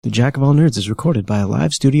The Jack of All Nerds is recorded by a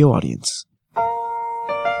live studio audience.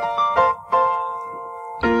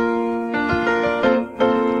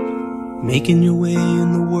 Making your way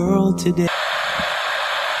in the world today.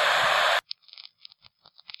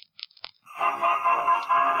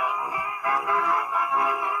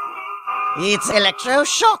 It's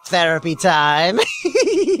electroshock therapy time.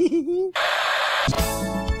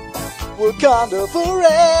 Wakanda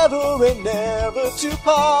forever and never to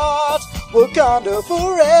part. Wakanda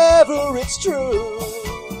forever, it's true.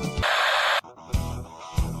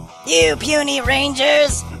 You puny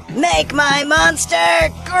rangers, make my monster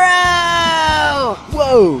grow!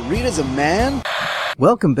 Whoa, Rita's a man?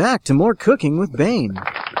 Welcome back to more Cooking with Bane.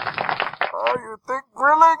 Oh, you think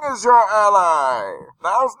grilling is your ally?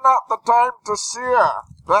 Now's not the time to sear.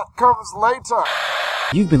 That comes later.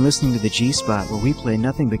 You've been listening to the G-Spot, where we play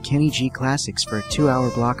nothing but Kenny G classics for a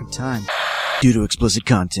 2-hour block of time. Due to explicit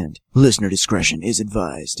content, listener discretion is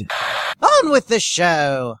advised. On with the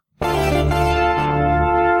show!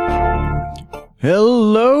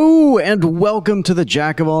 Hello, and welcome to the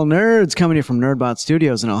Jack of All Nerds, coming here from Nerdbot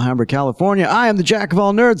Studios in Alhambra, California. I am the Jack of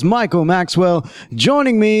All Nerds, Michael Maxwell.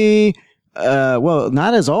 Joining me, well,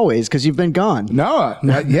 not as always, because you've been gone. No,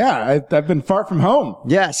 I've been far from home.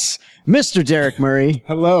 Yes, Mr. Derek Murray.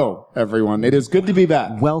 Hello, everyone. It is good to be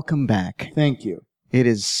back. Welcome back. Thank you. It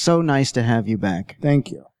is so nice to have you back.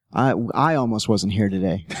 Thank you. I almost wasn't here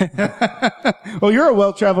today. Well, you're a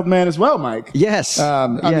well-traveled man as well, Mike. Yes.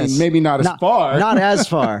 I yes. mean, maybe not as far. Not as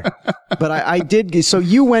far. But I did. So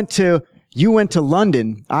you went to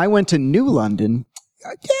London. I went to New London.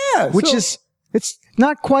 Yeah. Which is, it's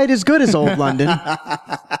not quite as good as old London.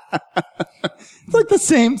 It's like the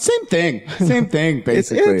same thing. Same thing,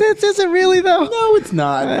 basically. Is it really, though? No, it's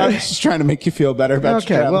not. I was just trying to make you feel better about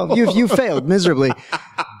your travel. Well, you failed miserably.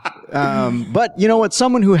 But you know what?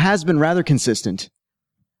 Someone who has been rather consistent,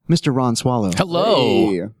 Mr. Ron Swallow.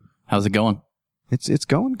 Hello. Hey. How's it going? It's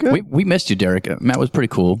going good. We missed you, Derek. Matt was pretty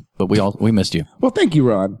cool, but we missed you. Well, thank you,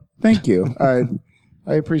 Ron. Thank you.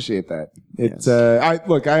 I appreciate that. It's I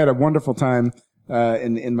had a wonderful time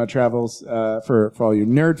in my travels. For all you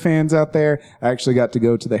nerd fans out there, I actually got to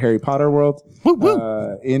go to the Harry Potter world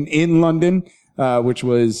in London, which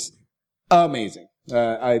was amazing.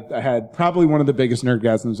 I had probably one of the biggest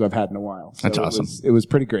nerdgasms I've had in a while. So that's awesome. It was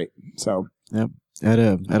pretty great. So yep. At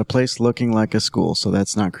a place looking like a school, so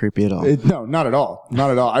that's not creepy at all. No, not at all.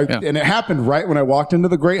 Not at all. And it happened right when I walked into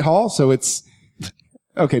the Great Hall, so it's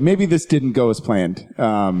okay. Maybe this didn't go as planned.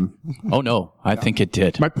 Oh no, I think it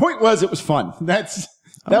did. My point was it was fun. That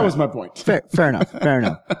was my point. Fair enough. Fair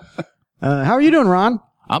enough. How are you doing, Ron?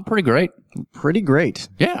 I'm pretty great. Pretty great.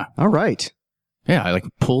 Yeah. All right. Yeah, I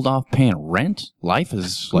pulled off paying rent. Life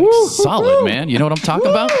is solid, man. You know what I'm talking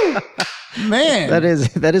about? Man,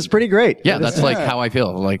 that is pretty great. Yeah, that's like how I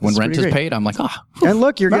feel. Like when rent is paid, I'm like, And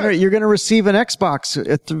look, you're gonna receive an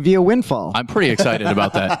Xbox via Windfall. I'm pretty excited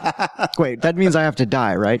about that. Wait, that means I have to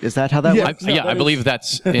die, right? Is that how that works? I believe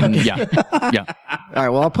that's in. Yeah. All right.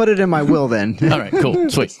 Well, I'll put it in my will then. All right. Cool.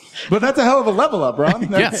 Sweet. But that's a hell of a level up,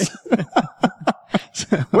 Ron. Yes.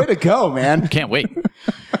 Way to go, man. Can't wait.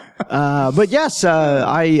 But yes,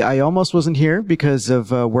 I almost wasn't here because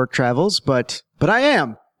of work travels, but I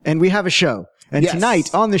am, and we have a show. And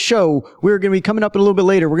tonight on the show, we're going to be coming up a little bit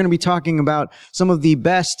later. We're going to be talking about some of the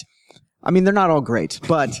best. I mean, they're not all great,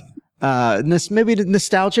 but maybe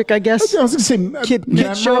nostalgic, I guess. I was going to say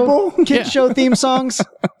kid show theme songs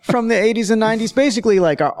from the 80s and 90s, basically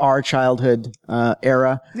like our childhood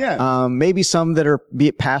era. Yeah. Maybe some that are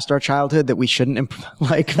past our childhood that we shouldn't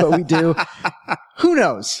like, but we do. Who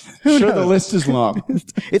knows? Who knows? The list is long.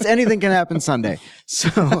 It's anything can happen Sunday. So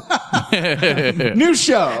new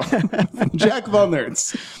show, Jack of All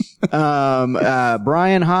Nerds.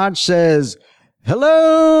 Brian Hodge says,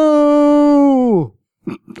 hello.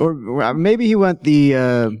 Or maybe he went the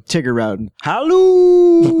Tigger route.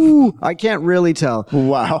 Hello. I can't really tell.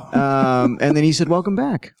 Wow. And then he said, welcome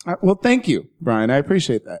back. Well, thank you, Brian. I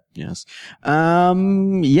appreciate that. Yes.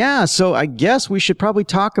 Yeah. So I guess we should probably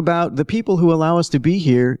talk about the people who allow us to be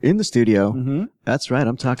here in the studio. Mm-hmm. That's right.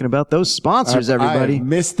 I'm talking about those sponsors, everybody. I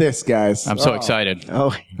missed this, guys. I'm so excited.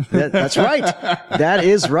 Oh, that's right. That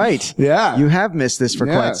is right. Yeah. You have missed this for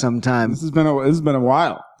quite some time. This has been a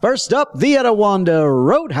while. First up, the Etowanda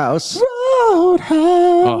Roadhouse.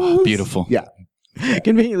 Oh, beautiful. Yeah.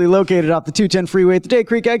 Conveniently located off the 210 freeway at the Day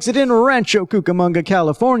Creek exit in Rancho Cucamonga,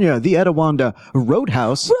 California. The Etowanda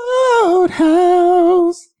Roadhouse.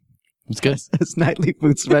 It's good. It's nightly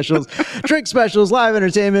food specials, drink specials, live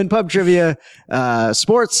entertainment, pub trivia,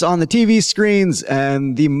 sports on the TV screens,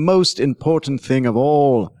 and the most important thing of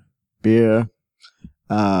all, beer.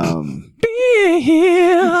 Be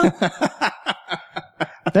here.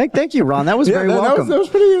 Thank you, Ron. That was very welcome. That was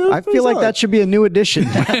pretty. I feel like that should be a new addition.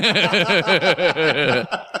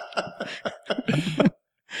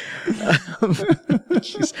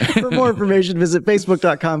 For more information, visit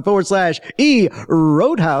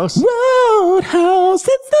facebook.com/eRoadhouse. Roadhouse,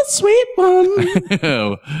 it's the sweet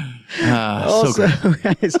one. Also,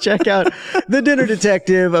 guys, check out The Dinner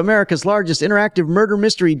Detective, America's largest interactive murder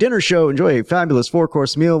mystery dinner show. Enjoy a fabulous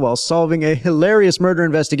 4-course meal while solving a hilarious murder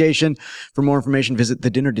investigation. For more information, visit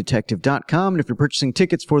thedinnerdetective.com. And if you're purchasing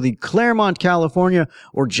tickets for the Claremont, California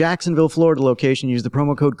or Jacksonville, Florida location, use the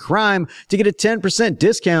promo code CRIME to get a 10%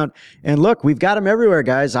 discount. And look, we've got them everywhere,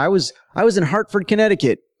 guys. I was in Hartford,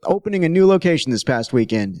 Connecticut, opening a new location this past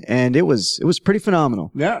weekend, and it was pretty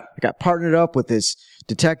phenomenal. Yeah. I got partnered up with this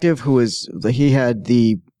detective he had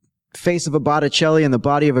the face of a Botticelli and the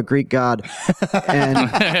body of a Greek god. And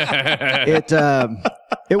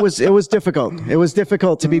it was difficult. It was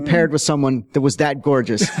difficult to be paired with someone that was that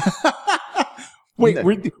gorgeous. Wait,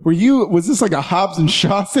 was this like a Hobbs and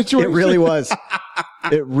Shaw situation? It really was.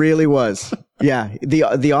 It really was. Yeah.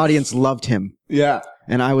 The audience loved him. Yeah.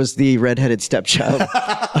 And I was the redheaded stepchild.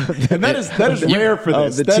 And that is rare for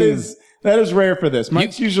this. That is rare for this.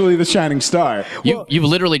 Mike's usually the shining star. You've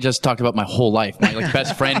literally just talked about my whole life. My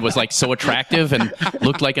best friend was so attractive and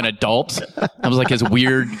looked like an adult. I was like his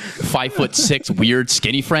weird 5'6" weird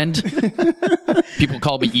skinny friend. People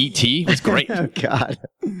called me E.T. It was great. Oh, God.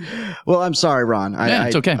 Well, I'm sorry, Ron.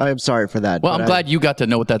 It's okay. I'm sorry for that. Well, I'm glad you got to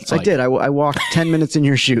know what that's like. I did. I walked 10 minutes in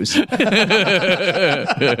your shoes.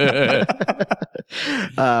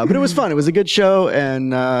 But it was fun. It was a good show,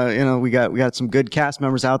 and we got some good cast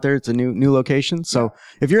members out there. It's a new location, so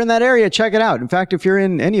if you're in that area, check it out. In fact, if you're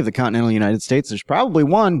in any of the continental United States, there's probably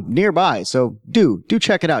one nearby. So do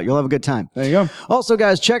check it out. You'll have a good time. There you go. Also,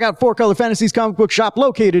 guys, check out 4 Color Fantasies comic book shop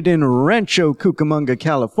located in Rancho Cucamonga,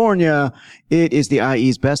 California. It is the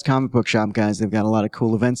IE's best comic book shop, guys. They've got a lot of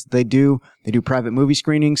cool events that they do. They do private movie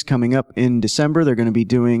screenings coming up in December. They're going to be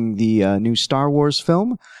doing the new Star Wars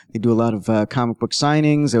film. They do a lot of comic book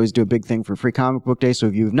signings. They always do a big thing for Free Comic Book Day. So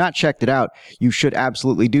if you've not checked it out, you should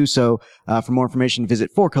absolutely do so. For more information,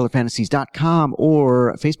 visit 4colorfantasies.com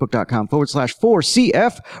or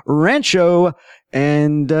facebook.com/4CF Rancho.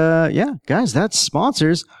 And guys, that's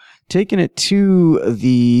sponsors. Taking it to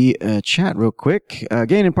the chat real quick.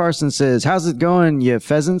 Gannon Parsons says, "How's it going, you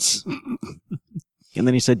pheasants?" And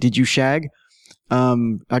then he said, "Did you shag?"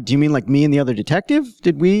 Do you mean like me and the other detective?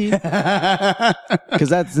 Did we? Because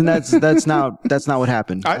that's not what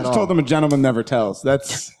happened. I just told them a gentleman never tells.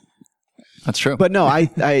 That's true. But no,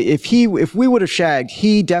 if we would have shagged,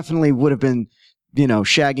 he definitely would have been,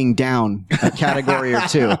 shagging down a category or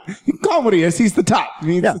two. Call him what he is. He's the top.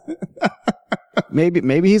 Yeah.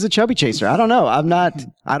 Maybe he's a chubby chaser. I don't know. I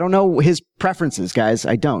don't know his preferences, guys.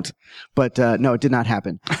 I don't. But no, it did not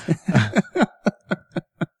happen.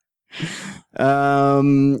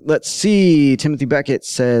 Let's see. Timothy Beckett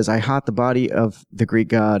says, "I haunt the body of the Greek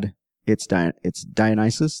god. It's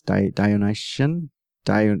Dionysus, Dionysian.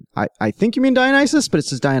 I think you mean Dionysus, but it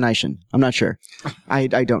says Dionysian. I'm not sure. I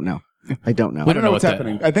don't know. I don't know. I don't know what's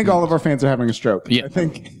happening. I think all of our fans are having a stroke. Yeah. I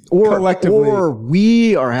think collectively, or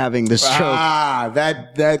we are having the stroke.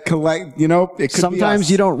 That collect. It could Sometimes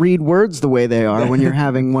be you don't read words the way they are when you're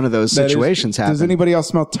having one of those situations happen. Does anybody else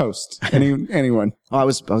smell toast? Anyone? Oh, I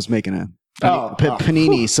was making a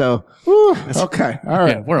panini. So okay, all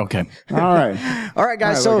right, yeah, we're okay. All right,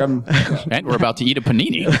 guys. And we're about to eat a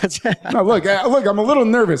panini. No, look, I'm a little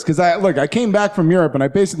nervous because I came back from Europe and I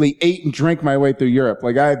basically ate and drank my way through Europe.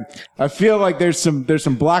 Like I feel like there's some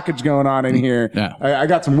blockage going on in here. Yeah. I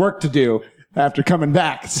got some work to do after coming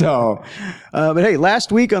back. So, but hey,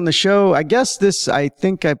 last week on the show, I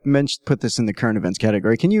think I put this in the current events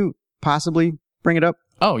category. Can you possibly bring it up?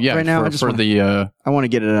 Oh yeah, right now. I want to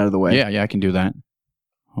get it out of the way. Yeah, I can do that.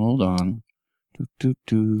 Hold on.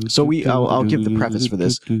 So I'll give the preface for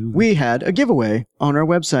this. We had a giveaway on our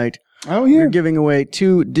website. Oh yeah, we're giving away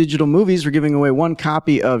 2 digital movies. We're giving away 1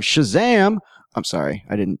 copy of Shazam. I'm sorry,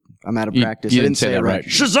 I'm out of practice. You I didn't say it right.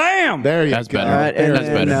 Shazam! There you That's go. better. All right,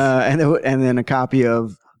 and then a copy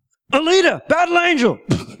of Alita, Battle Angel.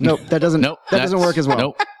 Nope, that doesn't. Nope, that doesn't work as well.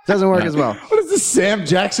 Nope. Doesn't work as well. What is this, Sam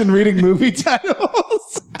Jackson reading movie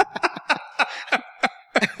titles?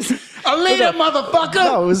 Alita, motherfucker!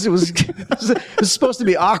 No, it was supposed to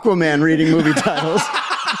be Aquaman reading movie titles.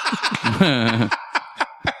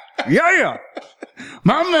 Yeah,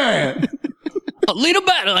 my man. Alita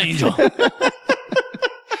Battle Angel.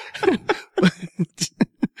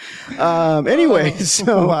 Anyway,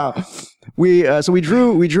 so wow. we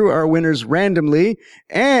drew our winners randomly,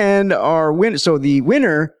 and so the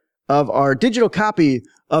winner of our digital copy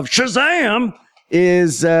of Shazam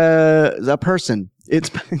is a person.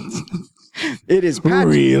 It is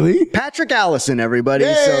Patrick Allison, everybody.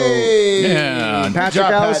 Yay! So Yeah. Patrick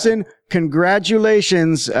Allison,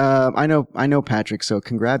 congratulations. I know Patrick, so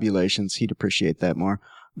congratulations. He'd appreciate that more.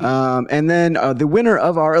 And then the winner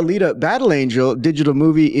of our Alita Battle Angel digital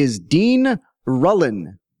movie is Dean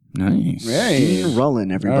Rullen. Nice. Dean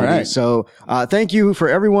Rullen, everybody. All right. So thank you for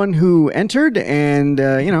everyone who entered,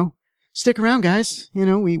 and stick around, guys.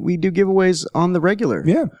 We do giveaways on the regular.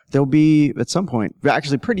 Yeah. They'll be at some point,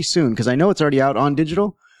 actually pretty soon, because I know it's already out on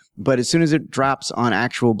digital, but as soon as it drops on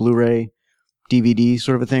actual Blu-ray, DVD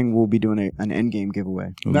sort of a thing, we'll be doing an Endgame giveaway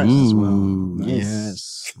Nice. as well.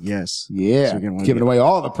 Nice. Yes. Yeah. So you're gonna wanna Giving away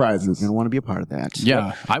all the prizes. You're going to want to be a part of that.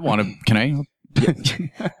 Yeah. I want to. Can I?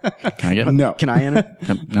 Can I get it? No. Can I enter?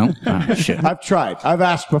 No? Ah, shit. I've tried. I've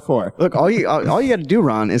asked before. Look, all you got to do,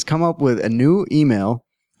 Ron, is come up with a new email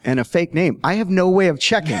and a fake name. I have no way of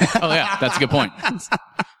checking. Oh, yeah. That's a good point.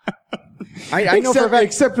 I know for a fact.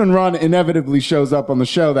 Except when Ron inevitably shows up on the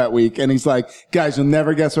show that week and he's like, guys, you'll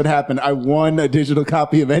never guess what happened. I won a digital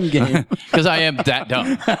copy of Endgame. Because I am that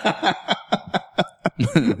dumb.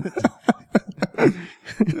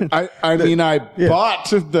 I bought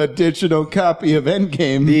the digital copy of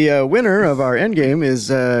Endgame. The winner of our Endgame is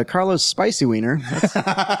Carlos Spicy Wiener.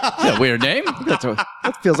 Yeah, weird name.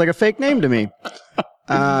 That feels like a fake name to me.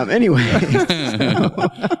 Anyway.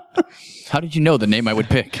 How did you know the name I would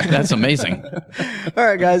pick? That's amazing. All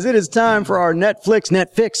right, guys, it is time for our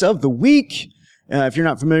Netflix of the week. If you're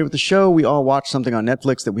not familiar with the show, we all watch something on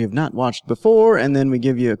Netflix that we have not watched before, and then we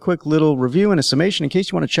give you a quick little review and a summation in case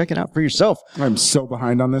you want to check it out for yourself. I'm so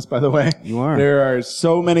behind on this, by the way. You are. There are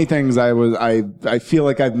so many things I feel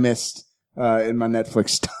like I've missed in my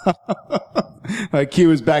Netflix stuff. My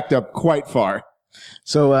queue is backed up quite far.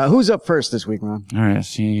 So who's up first this week, Ron? All right.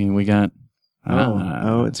 See, we got.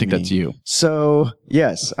 I it's think me. that's you. So,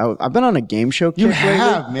 yes, I've been on a game show kick You lately.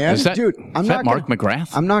 have, man. Is that, Dude, I'm is not that Mark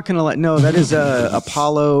McGrath? I'm not going to let... No, that is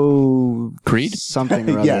Apollo... Creed? Something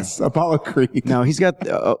or other. Yes, Apollo Creed. No, he's got...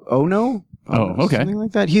 Ono? Oh, okay. Something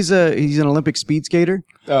like that. He's an Olympic speed skater.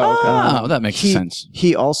 Oh, okay. Oh, that makes sense.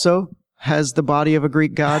 He also has the body of a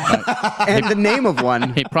Greek god and the name of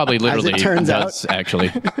one. He probably literally turns does,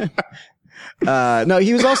 actually. No,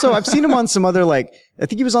 he was also, I've seen him on some other, I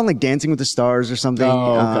think he was on Dancing with the Stars or something.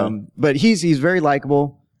 Oh, okay. But he's very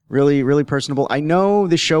likable, really, really personable. I know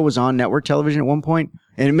the show was on network television at one point,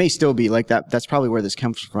 and it may still be like that. That's probably where this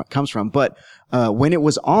comes from. But, when it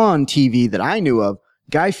was on TV that I knew of,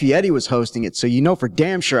 Guy Fieri was hosting it. So for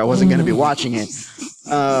damn sure I wasn't going to be watching it.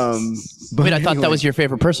 But Wait, I thought that was your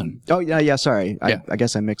favorite person. Oh, yeah, sorry. Yeah. I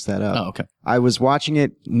guess I mixed that up. Oh, okay. I was watching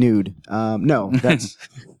it nude. No, that's...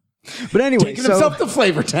 But anyway, Taking himself to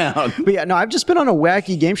Flavor Town. But yeah, no, I've just been on a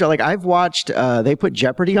wacky game show. I've watched, they put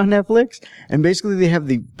Jeopardy on Netflix, and basically they have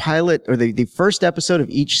the pilot or the first episode of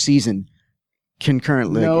each season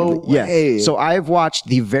concurrently. No Yeah. way. So I've watched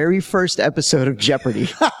the very first episode of Jeopardy.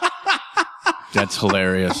 That's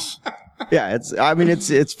hilarious. Yeah,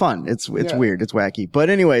 it's fun. It's weird. It's wacky.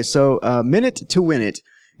 But anyway, so, Minute to Win It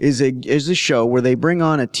is a show where they bring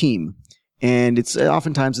on a team. And it's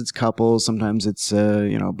oftentimes it's couples, sometimes it's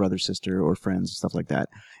brother, sister, or friends, stuff like that.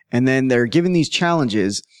 And then they're given these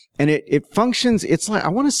challenges, and it functions. It's like, I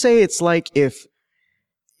want to say it's like if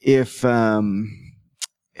Who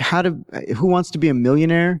Wants to Be a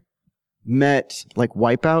Millionaire met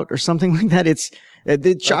Wipeout or something like that. It's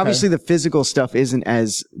obviously the physical stuff isn't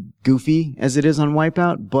as goofy as it is on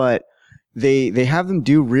Wipeout, but they have them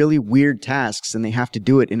do really weird tasks, and they have to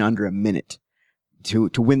do it in under a minute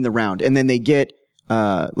to win the round. And then they get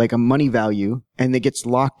a money value, and it gets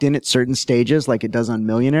locked in at certain stages like it does on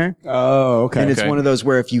Millionaire. Oh, okay. And it's one of those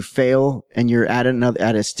where if you fail and you're at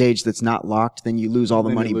a stage that's not locked, then you lose all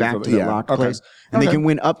the money back to the locked place. And they can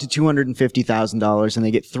win up to $250,000, and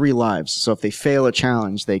they get 3 lives. So if they fail a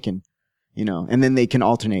challenge, they can, and then they can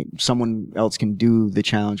alternate. Someone else can do the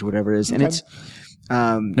challenge, whatever it is. And it's,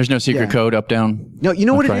 There's no secret code up, down. no, you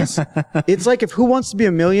know what it is? It's like if Who Wants to Be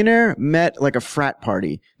a Millionaire met a frat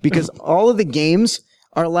party, because all of the games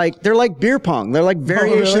are they're like beer pong. They're like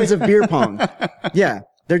variations of beer pong. Yeah.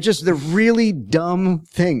 They're really dumb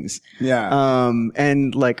things. Yeah.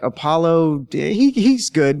 And Apollo, he's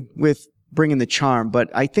good with bringing the charm, but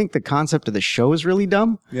I think the concept of the show is really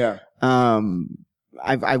dumb. Yeah.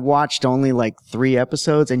 I've watched only 3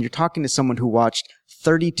 episodes, and you're talking to someone who watched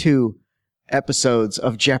 32 episodes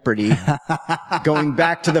of Jeopardy going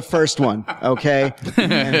back to the first one. Okay.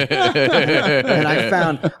 And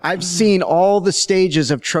I've seen all the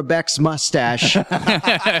stages of Trebek's mustache.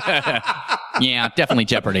 Yeah, definitely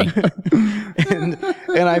Jeopardy.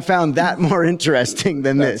 and I found that more interesting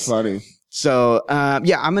than That's this. funny. So,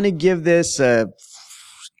 yeah, I'm going to give this a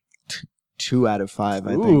 2 out of 5, I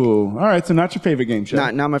think. Ooh, all right. So not your favorite game show.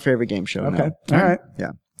 Not my favorite game show. Okay. No. All right.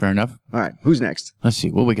 Yeah. Fair enough. All right. Who's next? Let's see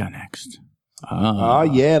what we got next. Oh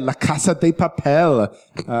yeah, La Casa de Papel.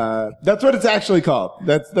 That's what it's actually called.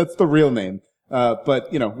 That's the real name.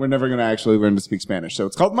 But we're never going to actually learn to speak Spanish. So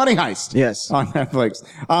it's called Money Heist. Yes. On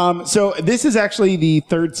Netflix. So this is actually the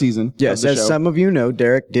 3rd season. Yes. Of the As show. some of you know,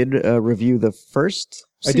 Derek did review the first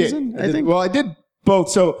season. I think. Well, I did both.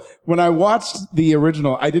 So when I watched the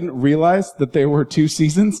original, I didn't realize that there were 2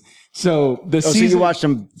 seasons. So the season. So you watched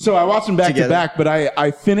them. So I watched them back together. to back, but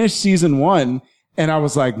I finished season 1 and I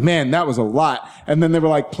was like, man, that was a lot. And then they were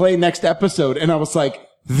like, play next episode. And I was like,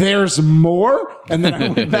 there's more? And then I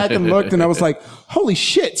went back and looked and I was like, holy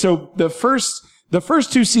shit. So the first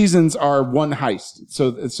 2 seasons are one heist.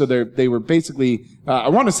 So they were basically, I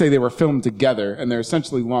want to say they were filmed together and they're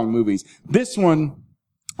essentially long movies. This one,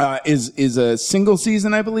 is a single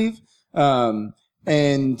season, I believe. So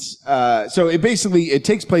it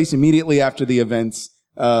takes place immediately after the events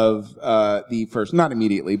of, the first, not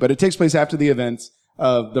immediately, but it takes place after the events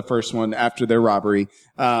of the first one, after their robbery.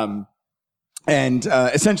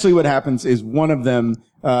 Essentially what happens is one of them,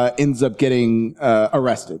 ends up getting,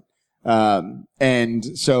 arrested.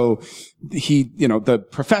 And so the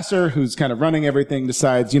professor who's kind of running everything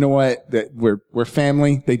decides, you know what, that we're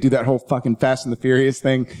family. They do that whole fucking Fast and the Furious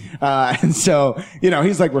thing. And so,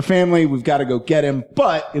 he's like, we're family. We've got to go get him.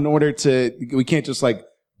 But in order we can't just like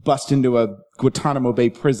bust into a Guantanamo Bay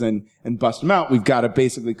prison and bust him out. We've got to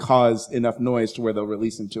basically cause enough noise to where they'll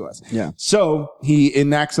release him to us. Yeah. So he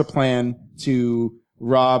enacts a plan to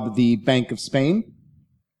rob the Bank of Spain.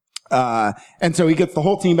 And so he gets the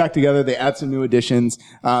whole team back together. They add some new additions.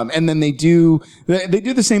 And then they do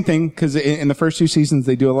the same thing because in the first 2 seasons,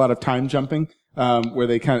 they do a lot of time jumping, where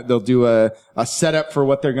they'll do a setup for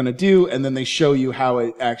what they're going to do. And then they show you how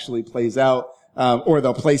it actually plays out. Or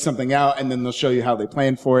they'll play something out and then they'll show you how they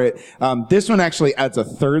plan for it. This one actually adds a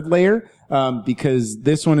 3rd layer, because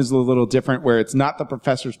this one is a little different where it's not the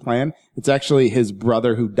professor's plan. It's actually his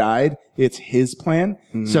brother who died. It's his plan.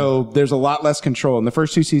 Mm-hmm. So there's a lot less control. In the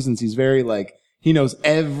first 2 seasons, he's very he knows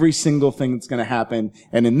every single thing that's going to happen.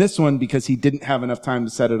 And in this one, because he didn't have enough time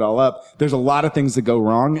to set it all up, there's a lot of things that go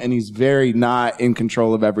wrong and he's very not in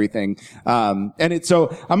control of everything.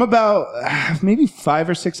 So I'm about maybe 5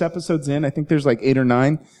 or 6 episodes in. I think there's 8 or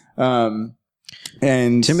 9.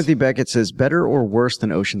 And Timothy Beckett says better or worse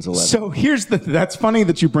than Ocean's 11. So that's funny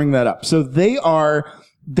that you bring that up. So they are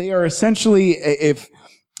essentially,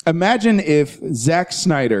 imagine if Zack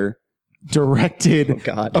Snyder directed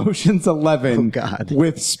Ocean's 11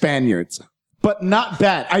 with Spaniards. But not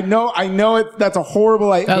bad. I know that's a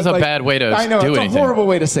horrible idea. That was a bad way to do anything. I know, it's a horrible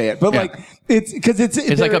way to say it. But it's because it's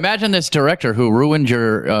like, imagine this director who ruined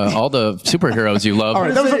your, all the superheroes you love. All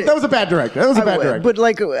right, that was a bad director. That was a bad director. But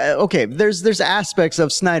okay, there's aspects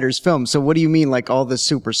of Snyder's film. So what do you mean, all the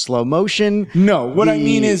super slow motion? No, what I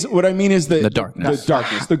mean is the darkness. The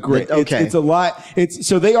darkness, the grit. Okay. It's a lot.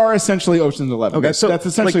 So they are essentially Ocean's 11. Okay, that's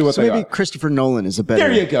essentially what they are. Maybe Christopher Nolan is a better.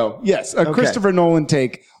 There you go. Yes, a Christopher Nolan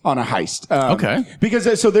take on a heist. Okay. Because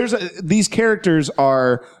these characters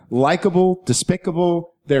are likable,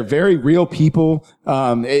 despicable. They're very real people.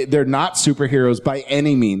 They're not superheroes by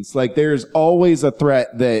any means. There's always a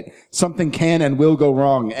threat that something can and will go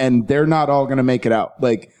wrong, and they're not all going to make it out.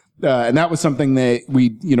 And that was something that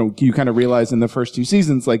you kind of realized in the first 2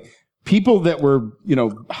 seasons. People that were,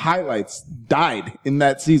 highlights died in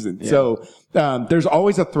that season. Yeah. So, there's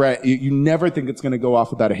always a threat. You never think it's going to go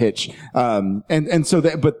off without a hitch. But that's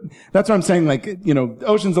what I'm saying.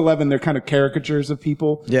 Ocean's 11, they're kind of caricatures of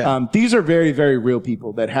people. Yeah. These are very, very real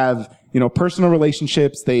people that have, personal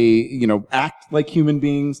relationships. They, act like human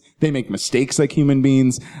beings. They make mistakes like human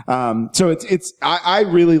beings. So I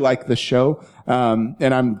really like the show.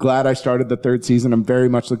 And I'm glad I started the 3rd season. I'm very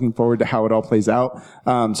much looking forward to how it all plays out.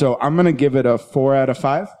 So I'm going to give it a 4 out of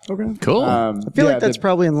 5. Okay. Cool. I feel like that's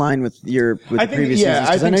probably in line with the previous seasons,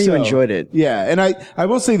 because I know you enjoyed it. Yeah. And I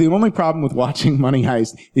will say the only problem with watching Money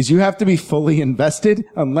Heist is you have to be fully invested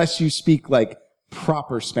unless you speak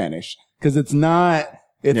proper Spanish. Cause it's not,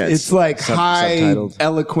 it's high, subtitled,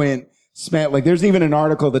 eloquent Spanish. There's even an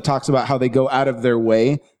article that talks about how they go out of their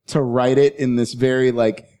way to write it in this very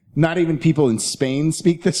not even people in Spain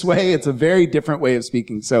speak this way. It's a very different way of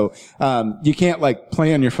speaking. So, you can't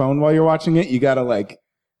play on your phone while you're watching it. You gotta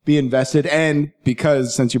be invested. And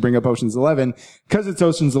because, since you bring up Ocean's 11, because it's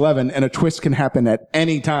Ocean's 11 and a twist can happen at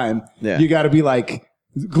any time, you got to be like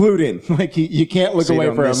glued in. Like you can't look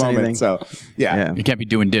away for a moment. Anything. So yeah. You can't be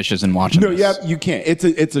doing dishes and watching. No, this. you can't.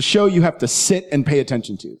 It's a show you have to sit and pay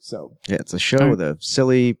attention to. So yeah, it's a show with a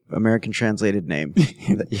silly American translated name.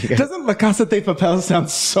 Doesn't La Casa de Papel sound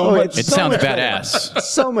so much? It sounds badass.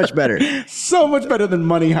 So much better. So much better than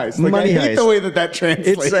Money Heist. Like, Money I hate Heist. the way that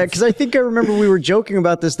translates. It's because I think I remember we were joking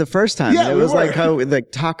about this the first time. Yeah, it we was were. like how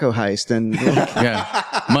like taco heist and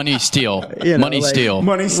Yeah, money steal, You know, money like- steal.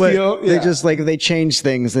 Money Steal. they Yeah. just like they change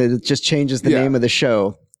things. It just changes the Yeah. name of the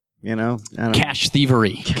show. You know, I don't know. Cash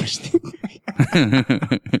thievery.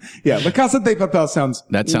 Yeah, La Casa de Papel sounds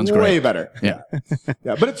That way great. better. Yeah,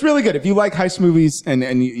 Yeah, but it's really good. If you like heist movies and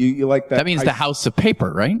you like that. that means the House of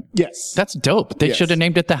Paper, right? Yes. That's dope. They Yes. should have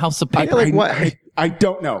named it the House of Paper. like, what? I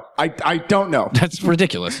don't know. I don't know. That's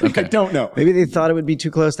ridiculous. I Okay. don't know. Maybe they thought it would be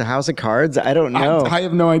too close to House of Cards. I don't know. I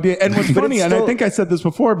have no idea. And what's funny, it's and I still- think I said this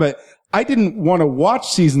before, but I didn't want to watch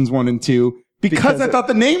seasons 1 and 2 because I thought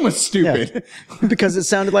the name was stupid. because it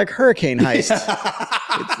sounded like Hurricane Heist.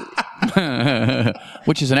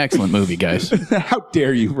 Which is an excellent movie, guys. How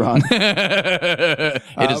dare you, Ron?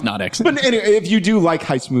 It is not excellent. But anyway, if you do like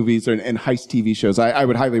heist movies and heist TV shows, I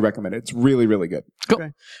would highly recommend it. It's really, really good.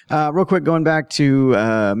 Cool. Real quick, going back to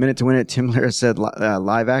Minute to Win It, Tim Lira said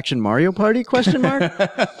live action Mario Party, question mark?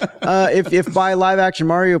 If by live action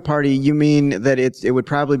Mario Party you mean that it would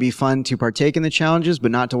probably be fun to partake in the challenges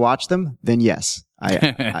but not to watch them, then yes.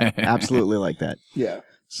 I absolutely like that. Yeah.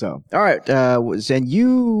 So, all right. And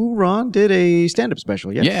you, Ron, did a stand-up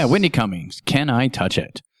special, yes? Yeah, Whitney Cummings. Can I touch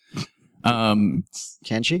it? Can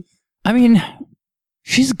she? I mean,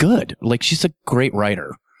 she's good. Like, she's a great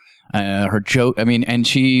writer. Her joke, I mean, and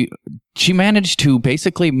she managed to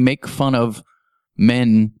basically make fun of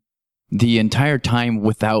men the entire time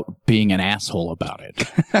without being an asshole about it.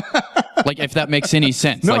 Like, if that makes any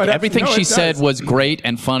sense. No, like, it everything no, she it said does. was great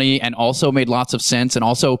and funny and also made lots of sense and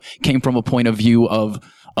also came from a point of view of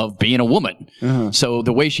being a woman. So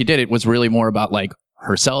the way she did it was really more about like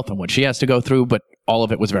herself and what she has to go through, but all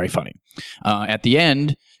of it was very funny. At the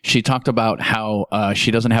end, she talked about how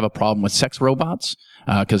she doesn't have a problem with sex robots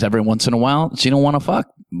because every once in a while she don't want to fuck,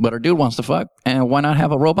 but her dude wants to fuck, and why not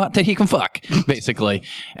have a robot that he can fuck, basically?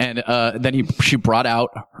 And then she brought out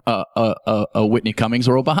a Whitney Cummings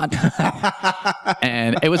robot,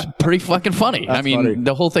 and it was pretty fucking funny. I mean, funny.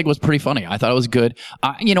 the whole thing was pretty funny. I thought it was good.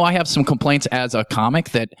 I have some complaints as a comic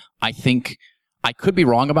that I think I could be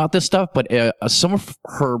wrong about this stuff, but some of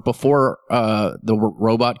her before the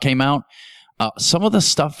robot came out, some of the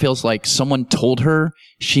stuff feels like someone told her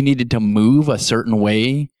she needed to move a certain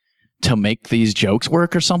way to make these jokes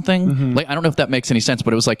work or something. Like, I don't know if that makes any sense,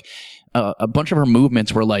 but it was like a bunch of her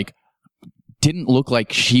movements were like, didn't look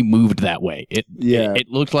like she moved that way. It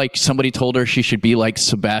looked like somebody told her she should be like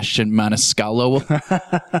Sebastian Maniscalco,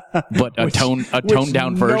 but a toned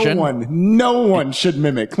down version. No one should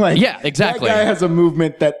mimic. Like, Yeah, exactly. That guy has a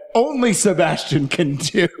movement that only Sebastian can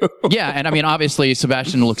do. Yeah, and I mean, obviously,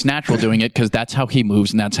 Sebastian looks natural doing it because that's how he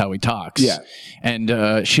moves and that's how he talks. Yeah.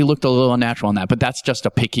 And she looked a little unnatural on that, but that's just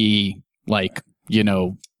a picky, like,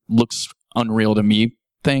 looks unreal to me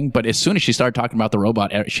thing. But as soon as she started talking about the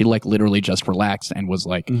robot, she like literally just relaxed and was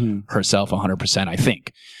like herself 100%, I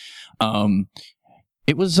think.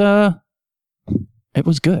 It was good.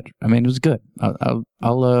 I mean, it was good.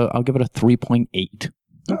 I'll give it a 3.8.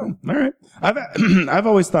 Oh, all right. I've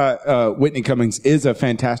always thought Whitney Cummings is a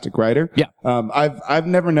fantastic writer. Yeah. I've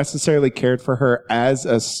never necessarily cared for her as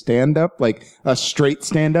a stand-up, like a straight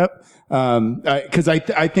stand-up. Because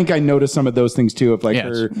I think I noticed some of those things too. Of like Yeah,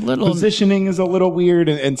 her it's a little- positioning is a little weird,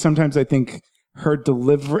 and sometimes I think her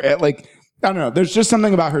delivery, like I don't know. There's just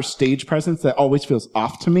something about her stage presence that always feels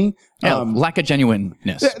off to me. Lack of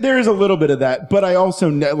genuineness. There is a little bit of that, but I also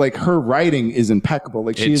know, like, her writing is impeccable.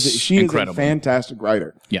 Like she is incredible. a fantastic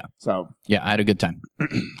writer. Yeah. So Yeah, I had a good time.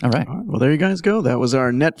 All right. Well, there you guys go. That was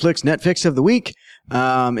our Netflix of the week.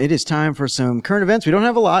 It is time for some current events. We don't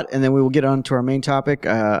have a lot, and then we will get on to our main topic.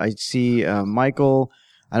 I see Michael.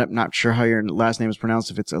 I'm not sure how your last name is pronounced,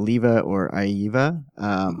 if it's Aliva or Aiva.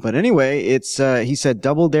 But anyway, it's he said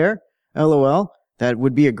Double Dare, LOL. That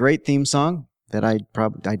would be a great theme song that I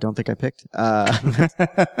don't think I picked. I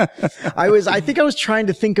think I was trying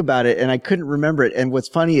to think about it and I couldn't remember it. And what's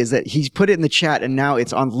funny is that he's put it in the chat and now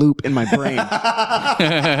it's on loop in my brain.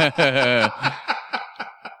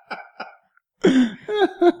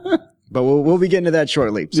 But we'll be getting to that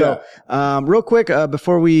shortly. So, real quick,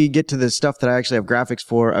 before we get to the stuff that I actually have graphics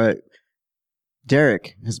for,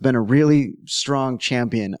 Derek has been a really strong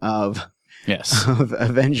champion of Yes.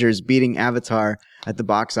 Avengers beating Avatar. at the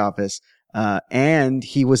box office. And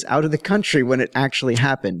he was out of the country when it actually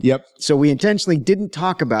happened. Yep. So we intentionally didn't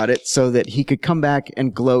talk about it so that he could come back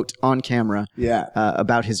and gloat on camera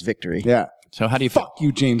about his victory. Yeah. So how do you Fuck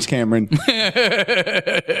you, James Cameron.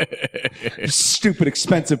 Stupid,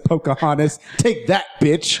 expensive Pocahontas. Take that,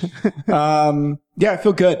 bitch. Yeah, I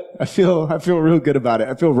feel good. I feel real good about it.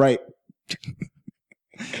 I feel right.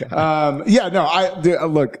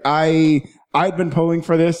 I'd been pulling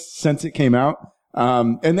for this since it came out.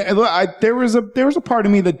 There was a part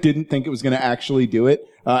of me that didn't think it was going to actually do it.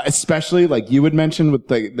 Especially like you had mentioned with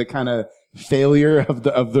the kind of failure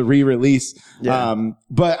of the re-release. Yeah.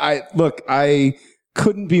 But I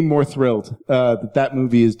couldn't be more thrilled, that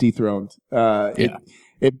movie is dethroned.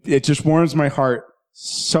 It just warms my heart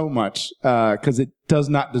so much, cause it does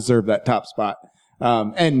not deserve that top spot.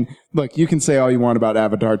 And look, you can say all you want about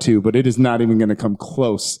Avatar 2, but it is not even going to come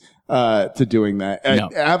close to doing that. No.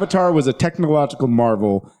 Avatar was a technological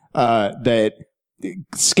marvel that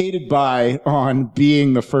skated by on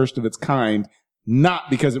being the first of its kind, not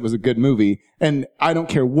because it was a good movie. And I don't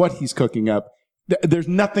care what he's cooking up. There's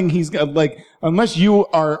nothing he's got, like, unless you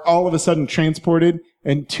are all of a sudden transported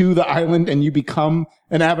into the island and you become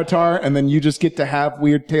an avatar and then you just get to have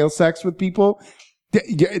weird tail sex with people.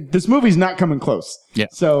 This movie's not coming close. Yeah.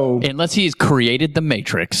 So unless he's created the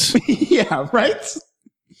Matrix. Yeah, right?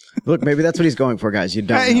 Look, maybe that's what he's going for, guys. You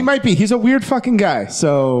don't know. He might be. He's a weird fucking guy.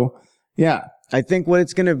 So, yeah. I think what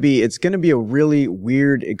it's going to be a really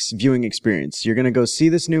weird viewing experience. You're going to go see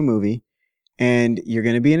this new movie, and you're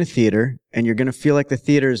going to be in a theater, and you're going to feel like the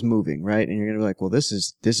theater is moving, right? And you're going to be like, well, this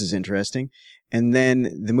is interesting. And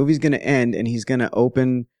then the movie's going to end, and he's going to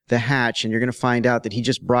open the hatch, and you're going to find out that he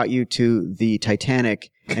just brought you to the Titanic,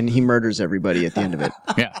 and he murders everybody at the end of it.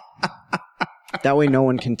 Yeah. That way no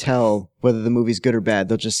one can tell whether the movie's good or bad.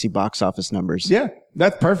 They'll just see box office numbers. Yeah,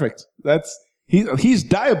 that's perfect. He's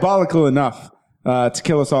diabolical enough to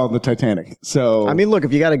kill us all in the Titanic. So I mean, look,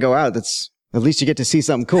 if you got to go out, that's at least you get to see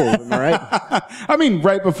something cool, am I right? I mean,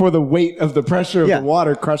 right before the weight of the pressure of the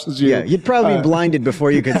water crushes you. Yeah, you'd probably be blinded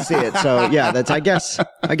before you could see it. So yeah, I guess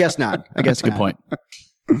not. That's a good point.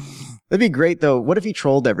 That'd be great, though. What if he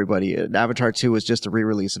trolled everybody? Avatar 2 was just a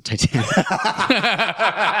re-release of Titanic.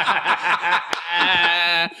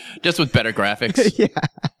 Just with better graphics. Yeah.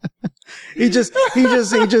 He just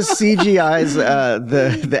CGI's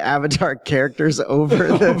the Avatar characters over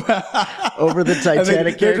the Titanic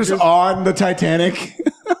they're characters. just on the Titanic.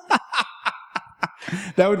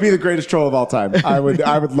 That would be the greatest troll of all time. I would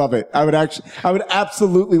love it. I would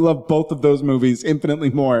absolutely love both of those movies infinitely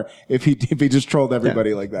more if he just trolled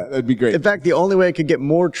everybody like that. That'd be great. In fact, the only way it could get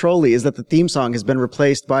more trolly is that the theme song has been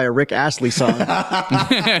replaced by a Rick Astley song. That's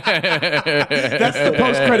the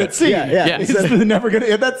post-credit scene. Yeah.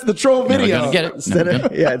 That's the troll video. Get it.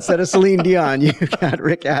 Instead of Celine Dion, you got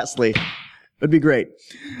Rick Astley. That'd be great.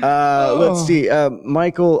 Let's see.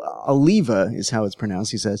 Michael Oliva is how it's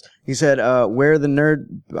pronounced. He said, where the nerd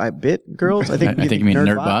bit girls? I think you mean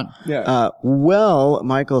Nerdbot. Yeah. Well,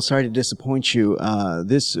 Michael, sorry to disappoint you.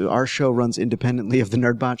 Our show runs independently of the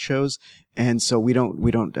Nerdbot shows. And so we don't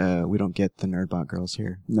get the Nerdbot girls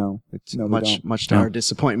here. No, it's much to our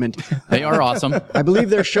disappointment. They are awesome. I believe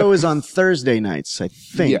their show is on Thursday nights, I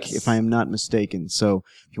think, yes, if I am not mistaken. So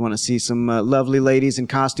if you want to see some lovely ladies in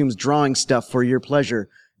costumes drawing stuff for your pleasure,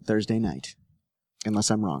 Thursday night.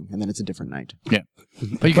 Unless I'm wrong, and then it's a different night. Yeah.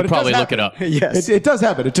 But you could probably look it up. Yes. It does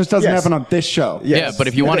happen. It just doesn't happen on this show. Yes. Yeah, but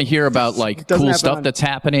if you want to hear about like cool stuff that's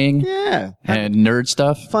happening and nerd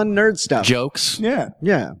stuff. Fun nerd stuff. Jokes. Yeah.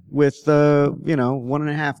 Yeah. With,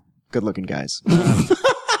 1.5 good-looking guys.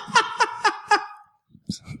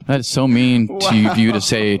 That is so mean to you to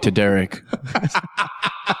say to Derek.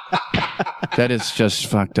 That is just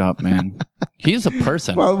fucked up, man. He's a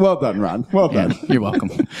person. Well done, Ron. Well done. Yeah, you're welcome.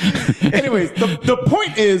 Anyways, the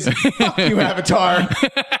point is, fuck you, Avatar.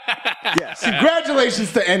 Yes.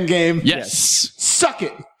 Congratulations to Endgame. Yes. Suck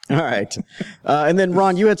it. All right. And then,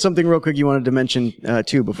 Ron, you had something real quick you wanted to mention,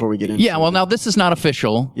 too, before we get into it. Yeah, well, now this is not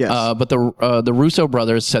official. Yes. But the Russo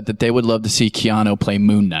brothers said that they would love to see Keanu play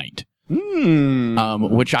Moon Knight.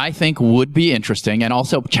 Which I think would be interesting and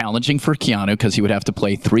also challenging for Keanu because he would have to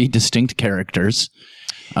play 3 distinct characters.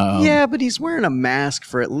 Yeah, but he's wearing a mask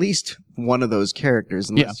for at least one of those characters,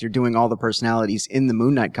 unless you're doing all the personalities in the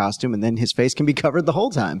Moon Knight costume, and then his face can be covered the whole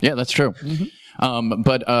time. Yeah, that's true. Mm-hmm.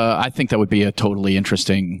 But I think that would be a totally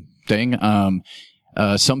interesting thing.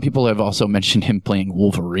 Some people have also mentioned him playing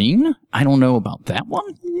Wolverine. I don't know about that one.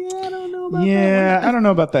 I don't know about I don't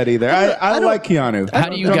know about that either. I like Keanu. How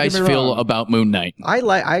do you guys feel about Moon Knight? I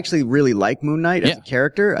actually really like Moon Knight as a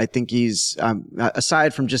character. I think he's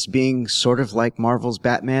aside from just being sort of like Marvel's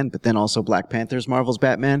Batman, but then also Black Panther's Marvel's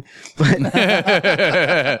Batman. But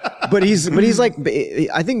but he's like,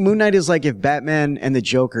 I think Moon Knight is like if Batman and the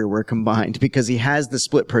Joker were combined, because he has the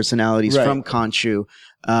split personalities from Khonshu.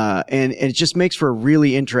 And it just makes for a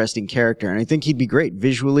really interesting character. And I think he'd be great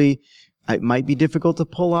visually. It might be difficult to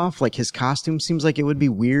pull off. Like his costume seems like it would be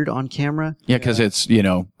weird on camera. Yeah, because it's,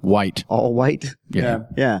 white. All white. Yeah.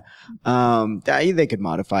 They could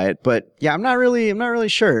modify it, but yeah, I'm not really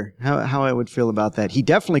sure how I would feel about that. He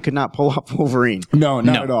definitely could not pull off Wolverine. No,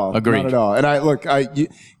 not at all. Agreed. Not at all. And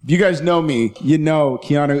you guys know me,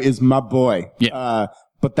 Keanu is my boy. Yeah.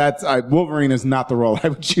 But Wolverine is not the role I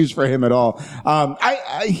would choose for him at all.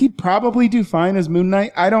 He'd probably do fine as Moon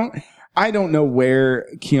Knight. I don't know where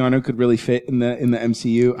Keanu could really fit in the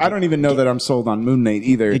MCU. I don't even know that I'm sold on Moon Knight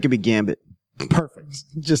either. It could be Gambit. Perfect.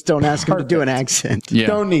 Just don't ask him to do an accent. Yeah.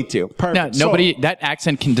 Don't need to. Perfect. No, that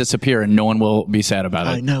accent can disappear and no one will be sad about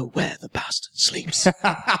it. I know where the bastard sleeps.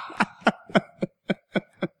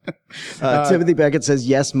 Timothy Beckett says,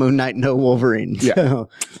 yes, Moon Knight, no Wolverine. Yeah. So,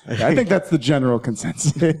 I think that's the general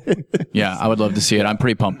consensus. Yeah, I would love to see it. I'm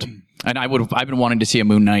pretty pumped. And I've been wanting to see a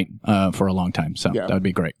Moon Knight for a long time, so that would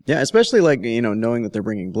be great. yeah, especially like, knowing that they're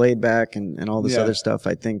bringing Blade back and all this other stuff.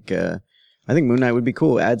 I think Moon Knight would be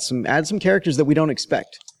cool. Add some characters that we don't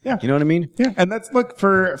expect. Yeah. You know what I mean? Yeah. And that's, look,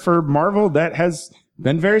 for Marvel, that has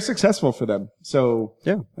been very successful for them. So,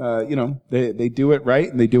 they do it right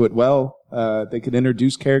and they do it well. They could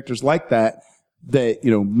introduce characters like that,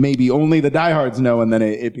 maybe only the diehards know, and then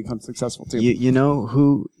it becomes successful too. You know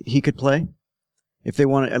who he could play? If they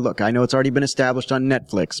want to, look, I know it's already been established on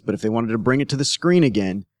Netflix, but if they wanted to bring it to the screen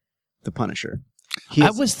again, The Punisher.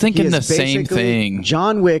 I was thinking the same thing.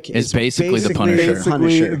 John Wick is basically the Punisher.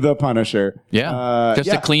 Basically the Punisher. Yeah.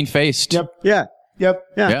 Just a clean-faced. Yep. Yeah. Yep.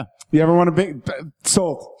 Yeah. You ever want to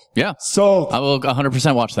sold? Yeah. Sold. I will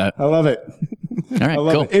 100% watch that. I love it. All right, I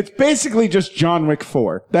love cool. it. It's basically just John Wick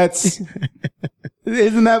 4. That's,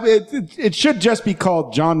 isn't that, it should just be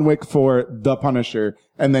called John Wick 4, The Punisher,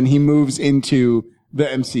 and then he moves into the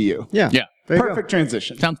MCU. Yeah. Yeah. Perfect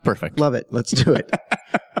transition. Sounds perfect. Love it. Let's do it.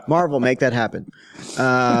 Marvel, make that happen.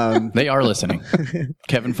 They are listening.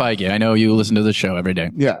 Kevin Feige, I know you listen to the show every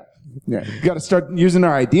day. Yeah. Yeah. You got to start using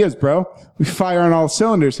our ideas, bro. We fire on all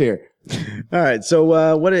cylinders here. All right.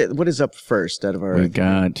 So, what is up first out of our We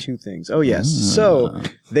got two things? Oh, yes. So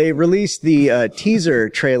they released the teaser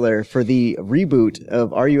trailer for the reboot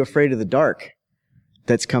of Are You Afraid of the Dark?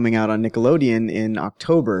 That's coming out on Nickelodeon in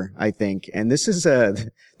October, I think. And this is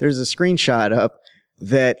there's a screenshot up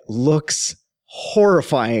that looks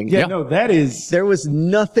horrifying. Yeah. No, that is. There was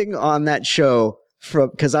nothing on that show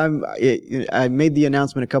because I made the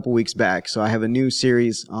announcement a couple weeks back. So I have a new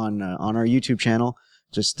series on our YouTube channel.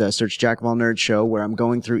 Just search Jack of All Nerds Show, where I'm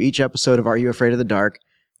going through each episode of Are You Afraid of the Dark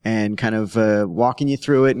and kind of walking you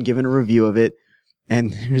through it and giving a review of it.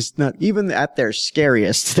 And there's not, even at their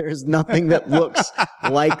scariest, there's nothing that looks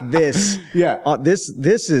like this. Yeah. This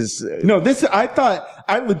is.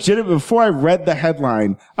 I legitimately, before I read the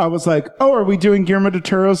headline, I was like, oh, are we doing Guillermo del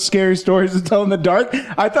Toro's Scary Stories to Tell in the Dark?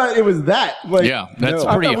 I thought it was that. Like, yeah, that's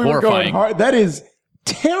no, pretty horrifying. That is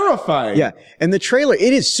terrifying. Yeah. And the trailer,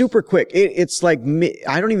 it is super quick. It's like,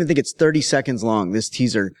 I don't even think it's 30 seconds long, this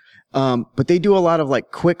teaser. But they do a lot of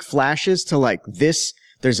like quick flashes to like this.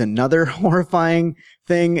 There's another horrifying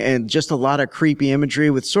thing and just a lot of creepy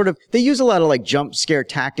imagery with sort of, they use a lot of like jump scare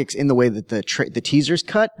tactics in the way that the teaser's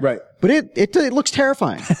cut. Right. But it looks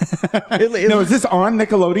terrifying. Is this on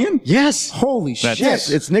Nickelodeon? Yes. Holy shit.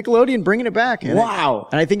 Yes. It's Nickelodeon bringing it back. And wow.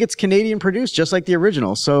 And I think it's Canadian produced just like the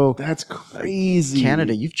original. So that's crazy.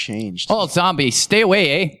 Canada, you've changed. Oh, zombies, stay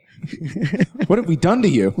away, eh? What have we done to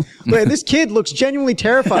you? Man, this kid looks genuinely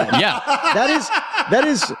terrifying. Yeah. That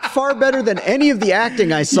is far better than any of the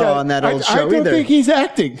acting I saw on that old show I don't think he's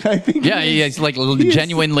acting. I think he's like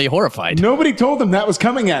genuinely horrified. Nobody told him that was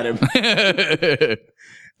coming at him.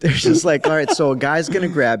 They're just like, all right, so a guy's going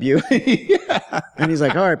to grab you. Yeah. And he's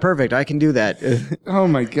like, all right, perfect. I can do that. Oh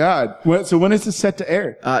my God. So when is this set to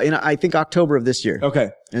air? I think October of this year.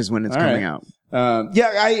 Okay. Is when it's coming out. I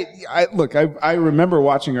remember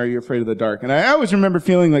watching Are You Afraid of the Dark? And I always remember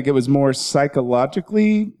feeling like it was more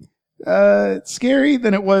psychologically scary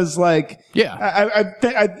than it was like. Yeah.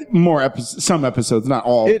 Some episodes, not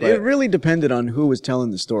all. It really depended on who was telling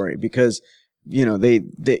the story because,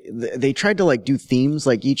 they tried to like do themes,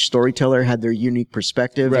 like each storyteller had their unique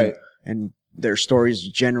perspective. Right. And their stories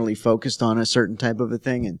generally focused on a certain type of a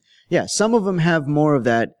thing. And yeah, some of them have more of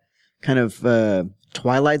that kind of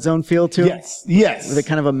Twilight Zone feel to it. Yes. With a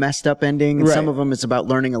kind of a messed up ending. And Right. some of them it's about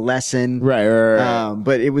learning a lesson. Right.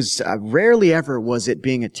 But it was rarely ever was it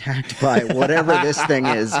being attacked by whatever this thing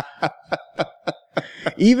is.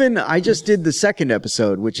 Even I just did the second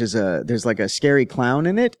episode, which is there's like a scary clown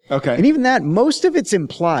in it. Okay. And even that, most of it's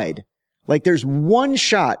implied. Like there's one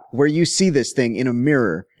shot where you see this thing in a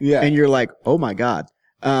mirror. Yeah. And you're like, oh my God.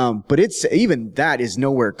 But it's even that is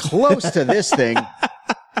nowhere close to this thing.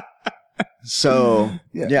 So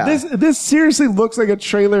yeah. This seriously looks like a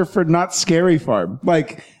trailer for Not Scary Farm.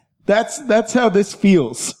 Like that's how this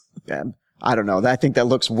feels. Yeah, I don't know. I think that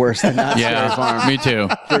looks worse than Not Scary Farm. Me too.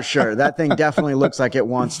 For sure. That thing definitely looks like it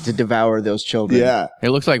wants to devour those children. Yeah. It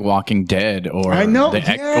looks like Walking Dead or I know,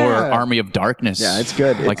 or Army of Darkness. Yeah, it's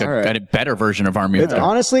good. Like It's a better version of Army of It's, Darkness.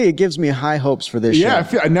 honestly, it gives me high hopes for this Yeah.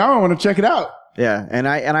 show. Now I want to check it out. Yeah. And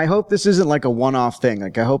I hope this isn't like a one-off thing.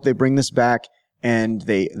 Like I hope they bring this back and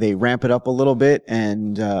they ramp it up a little bit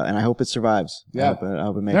and I hope it survives. Yeah. I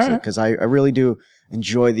hope it makes it because I really do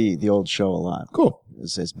enjoy the old show a lot. Cool.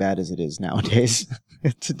 It's as bad as it is nowadays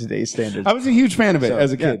to today's standards. I was a huge fan of it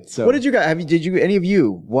as a kid. So What did you guys, did any of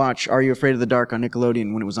you watch Are You Afraid of the Dark on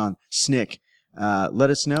Nickelodeon when it was on Snick? Let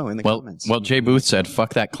us know in the comments. Well, Jay Booth said,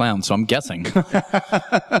 fuck that clown, so I'm guessing.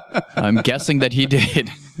 I'm guessing that he did.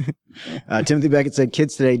 Timothy Beckett said,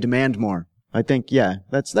 kids today demand more. I think, yeah,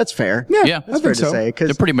 that's fair. Yeah. That's fair to say. They're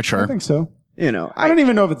Because, pretty mature. I think so. you know, I don't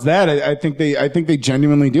even know if it's that. I think they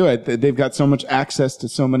genuinely do it. They've got so much access to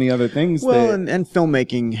so many other things. well, and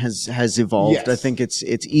filmmaking has evolved. Yes. I think it's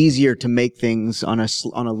easier to make things on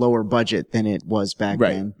a lower budget than it was back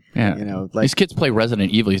Right. then. Yeah. You know, like These kids play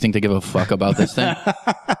Resident Evil. You think they give a fuck about this thing?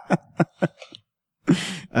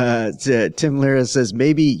 Tim Lira says,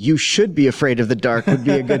 maybe You Should Be Afraid of the Dark would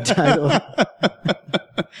be a good title.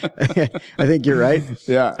 I think you're right.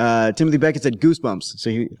 Yeah. Timothy Beckett said Goosebumps. So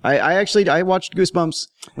I watched Goosebumps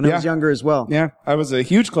when I was younger as well. Yeah. I was a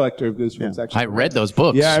huge collector of Goosebumps, actually. I read those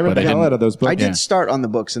books. Yeah, I read but the hell out of those books. I did start on the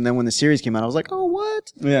books, and then when the series came out, I was like, oh,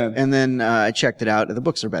 what? Yeah. And then I checked it out. The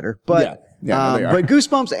books are better. But Yeah, they are. but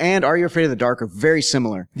Goosebumps and Are You Afraid of the Dark are very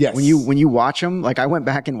similar. Yes. When you watch them, like I went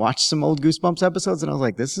back and watched some old Goosebumps episodes, and I was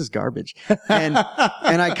like, this is garbage. And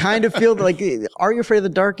I kind of feel like Are You Afraid of the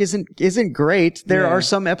Dark isn't great. There are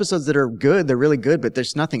some episodes that are good. They're really good, but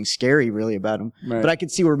there's nothing scary really about them. Right. But I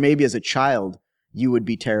could see where maybe as a child you would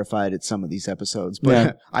be terrified at some of these episodes.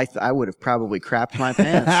 But I would have probably crapped my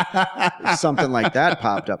pants if something like that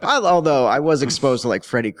popped up. Although I was exposed to like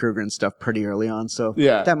Freddy Krueger and stuff pretty early on. So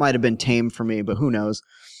that might have been tame for me, but who knows?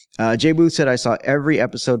 Jay Booth said, I saw every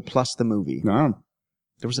episode plus the movie. No.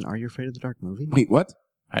 There was an Are You Afraid of the Dark movie? Wait, what?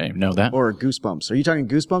 I didn't even know that. Or Goosebumps. Are you talking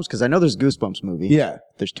Goosebumps? Because I know there's a Goosebumps movie. Yeah.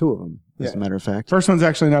 There's two of them, as a matter of fact. First one's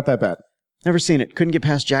actually not that bad. Never seen it. Couldn't get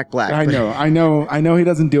past Jack Black. I know he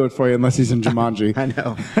doesn't do it for you unless he's in Jumanji. I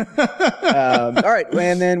know. All right.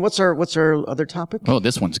 And then what's our other topic? Oh,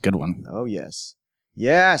 this one's a good one. Oh, yes.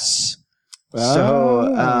 Yes.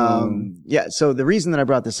 So, so the reason that I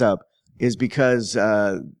brought this up is because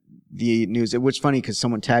the news, which is funny because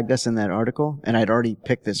someone tagged us in that article and I'd already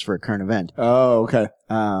picked this for a current event. Oh, okay.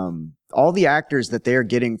 All the actors that they're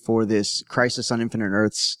getting for this Crisis on Infinite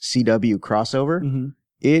Earths CW crossover,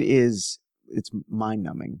 it's mind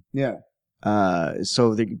numbing. Yeah.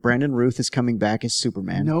 So Brandon Ruth is coming back as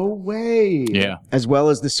Superman. No way. Yeah. As well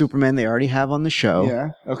as the Superman they already have on the show. Yeah.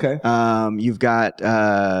 Okay. You've got,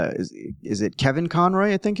 is it Kevin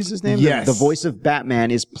Conroy, I think is his name? Yes. The voice of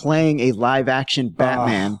Batman is playing a live action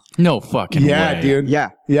Batman. No fucking way. Dude. Yeah.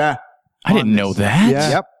 Yeah. I didn't know that. Yeah.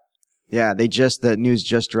 Yep. Yeah. The news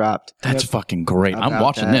just dropped. That's fucking great. I'm about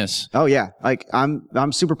watching that. this. Oh yeah. Like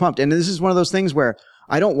I'm super pumped. And this is one of those things where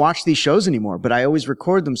I don't watch these shows anymore, but I always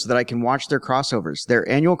record them so that I can watch their crossovers. Their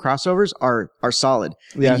annual crossovers are solid.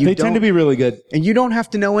 Yeah. And They tend to be really good. And you don't have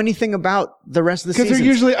to know anything about the rest of the season. Because they're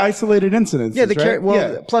usually isolated incidents. Yeah,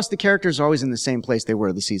 right? Plus the characters are always in the same place they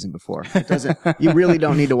were the season before. It doesn't. You really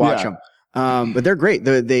don't need to watch them. But they're great.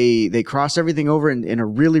 They cross everything over in a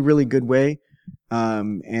really, really good way.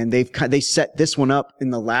 And they set this one up in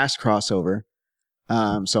the last crossover.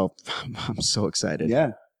 So I'm so excited. Yeah.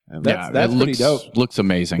 That's it pretty dope. Looks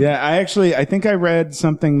amazing. Yeah, I think I read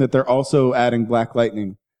something that they're also adding Black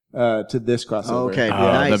Lightning to this crossover. Okay. Oh,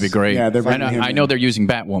 Nice. that'd be great. Yeah, they're bringing him I know in. they're using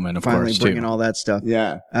Batwoman, of Finally course, bringing too. all that stuff.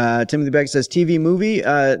 Yeah. Timothy Beck says TV movie.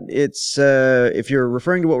 It's if you're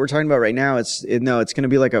referring to what we're talking about right now, it's going to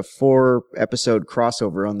be like a 4-episode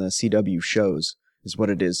crossover on the CW shows is what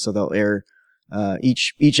it is. So they'll air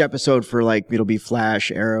each episode for like it'll be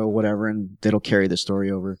Flash, Arrow, whatever, and it'll carry the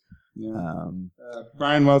story over. Yeah.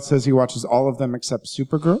 Brian Welch says he watches all of them except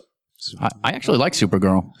Supergirl. I actually like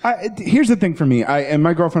Supergirl. Here's the thing for me. And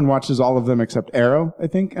my girlfriend watches all of them except Arrow, I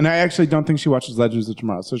think. And I actually don't think she watches Legends of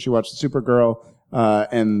Tomorrow. So she watches Supergirl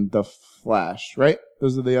and The Flash, right?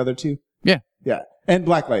 Those are the other two? Yeah. Yeah. And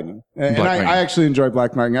Black Lightning. And Lightning. I actually enjoy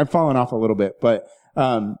Black Lightning. I've fallen off a little bit, but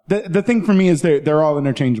the thing for me is they're all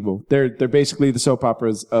interchangeable. They're basically the soap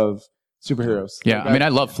operas of superheroes. Yeah, I mean, I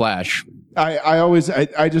love Flash.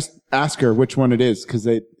 I just ask her which one it is because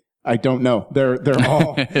I don't know. They're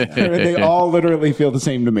all they all literally feel the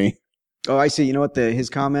same to me. Oh, I see. You know what?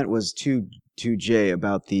 His comment was to Jay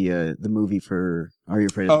about the movie for Are You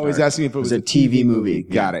Afraid of the Dark? He's asking if it was a TV movie.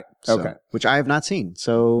 Got it. Okay. Which I have not seen.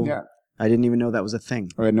 So Yeah. I didn't even know that was a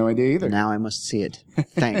thing. I had no idea either. Now I must see it.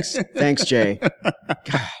 Thanks. Thanks, Jay.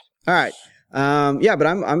 God. All right. Yeah, but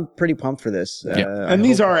I'm pretty pumped for this. And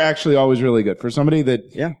these are actually always really good for somebody that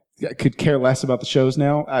Yeah. could care less about the shows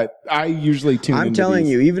now. I usually tune into I'm telling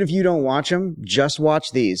these. you, even if you don't watch them, just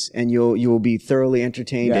watch these and you will be thoroughly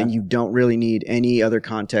entertained, Yeah. and you don't really need any other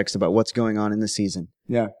context about what's going on in the season.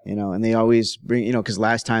 Yeah. You know, and they always bring, you know, because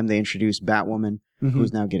last time they introduced Batwoman,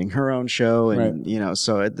 who's now getting her own show, and Right. you know,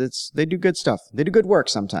 so they do good stuff. They do good work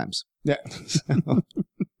sometimes. Yeah.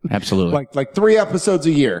 Absolutely. like 3 episodes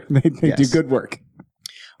a year. They do Yes. good work.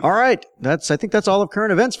 All right, I think that's all of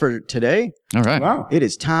current events for today. All right. Wow. It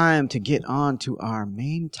is time to get on to our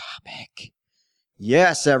main topic.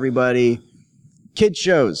 Yes, everybody, kid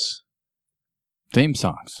shows. Theme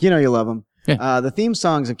songs. You know you love them. Yeah. The theme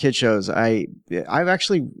songs of kid shows. I've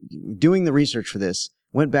actually, doing the research for this,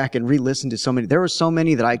 went back and re-listened to so many. There were so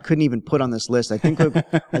many that I couldn't even put on this list. I think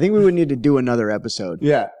we would need to do another episode.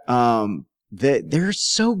 Yeah. They're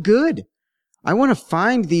so good. I want to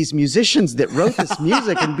find these musicians that wrote this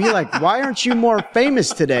music and be like, why aren't you more famous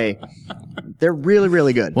today? They're really,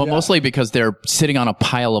 really good. Well, mostly because they're sitting on a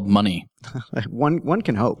pile of money. One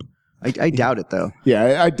can hope. I doubt it though.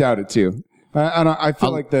 Yeah, I doubt it too. I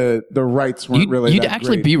feel like the rights weren't really. You'd that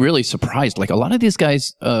actually great. be really surprised. Like a lot of these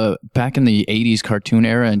guys back in the 80s cartoon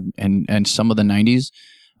era and some of the 90s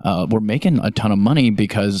were making a ton of money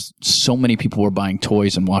because so many people were buying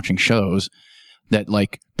toys and watching shows that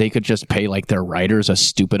like they could just pay like their writers a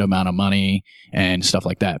stupid amount of money and stuff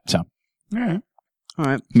like that. So All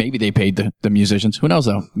right. maybe they paid the musicians. Who knows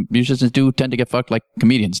though? Musicians do tend to get fucked like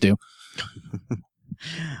comedians do.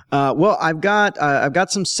 Well, I've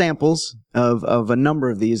got some samples of a number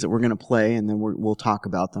of these that we're going to play, and then we'll talk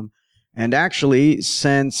about them. And actually,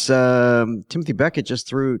 since Timothy Beckett just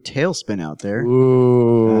threw Tailspin out there,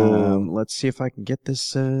 Ooh. let's see if I can get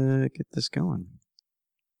this going.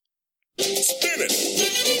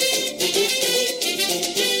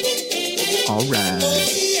 All right.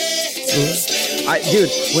 Dude,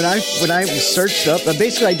 when I searched up,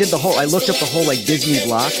 basically I looked up the whole like Disney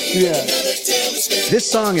block. Yeah. This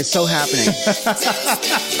song is so happening.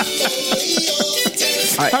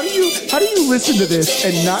 How do you listen to this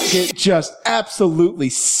and not get just absolutely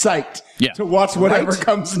psyched to watch whatever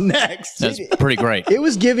comes next? That's pretty great. It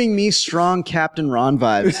was giving me strong Captain Ron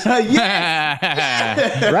vibes,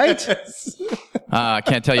 right? I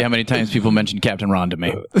can't tell you how many times people mentioned Captain Ron to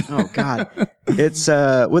me. Oh God, it's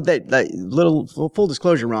with that little full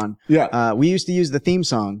disclosure, Ron. Yeah. We used to use the theme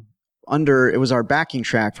song it was our backing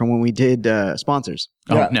track from when we did sponsors.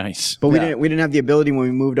 Oh, nice. But we didn't have the ability when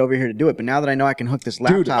we moved over here to do it. But now that I know I can hook this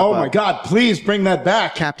laptop Dude, oh up, my God, please bring that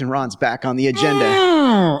back. Captain Ron's back on the agenda.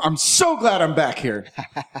 I'm so glad I'm back here.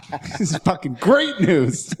 This is fucking great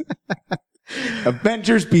news.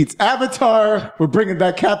 Avengers beats Avatar. We're bringing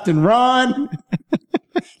back Captain Ron.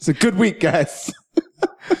 It's a good week, guys.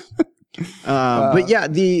 But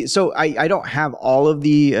yeah, so I don't have all of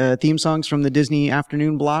the theme songs from the Disney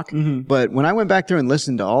afternoon block, but when I went back through and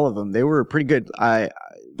listened to all of them, they were pretty good.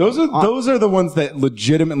 Those are the ones that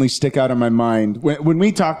legitimately stick out in my mind. When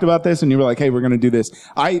we talked about this and you were like, hey, we're going to do this,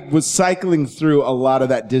 I was cycling through a lot of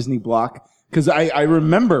that Disney block because I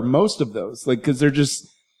remember most of those, like, because they're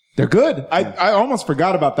good. I almost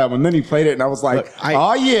forgot about that one. Then you played it and I was like,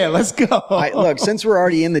 oh yeah, let's go. Look, since we're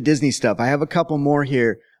already in the Disney stuff, I have a couple more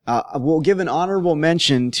here. We'll give an honorable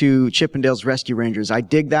mention to Chippendale's Rescue Rangers. I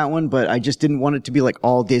dig that one, but I just didn't want it to be like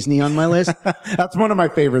all Disney on my list. That's one of my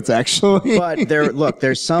favorites, actually. But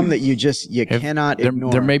there's some that you cannot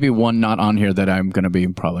ignore. There may be one not on here that I'm going to be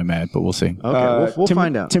probably mad, but we'll see. Okay, we'll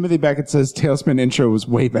find out. Timothy Beckett says Tailspin intro was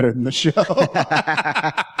way better than the show.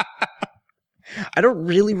 I don't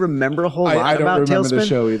really remember a whole lot I don't about remember Tailspin. the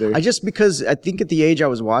show either. Because I think at the age I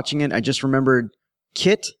was watching it, I just remembered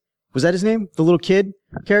Kit. Was that his name? The little kid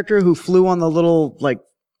character who flew on the little like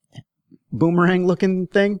boomerang looking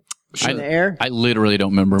thing? in the air. I literally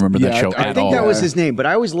don't remember that show I at think all. that was his name, but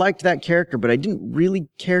I always liked that character, but I didn't really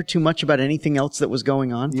care too much about anything else that was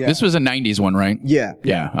going on. Yeah. This was a 90s one, right? Yeah.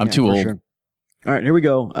 I'm too for old. sure. All right, here we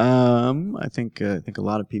go. I think a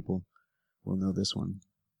lot of people will know this one.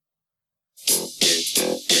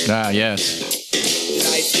 Ah, yes.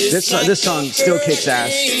 This song still kicks ass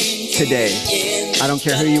today. I don't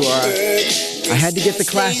care who you are. I had to get the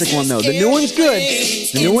classic one though. The new one's good.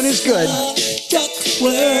 The new one is good.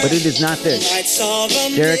 But it is not this.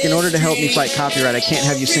 Derek, in order to help me fight copyright, I can't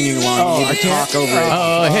have you singing along. You need to talk over it.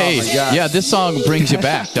 Oh, hey. my gosh. Yeah, this song brings you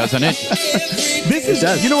back, doesn't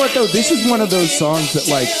it? You know what though? This is one of those songs that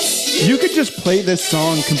like you could just play this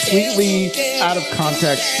song completely out of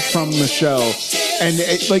context from the show, and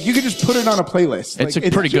like you could just put it on a playlist. It's Like,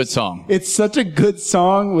 a pretty good just- song. It's such a good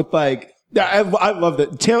song with like. I love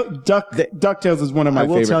that. DuckTales is one of my I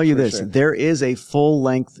will favorites. tell you for this. sure. There is a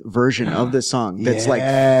full-length version of this song that's like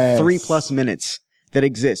Yes. 3+ minutes that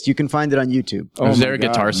exists. You can find it on YouTube. Is my there a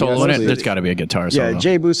God. guitar solo Yes, in it? please. There's got to be a guitar solo. Yeah,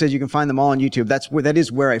 Jay Boo says you can find them all on YouTube. That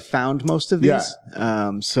is where I found most of these.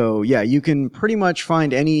 So yeah, you can pretty much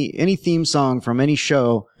find any theme song from any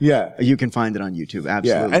show. Yeah. You can find it on YouTube. Yeah,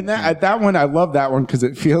 Absolutely. and that one, I love that one because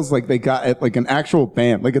it feels like they got it like an actual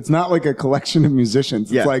band. Like it's not like a collection of musicians.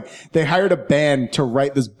 It's Yeah. like they hired a band to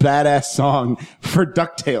write this badass song for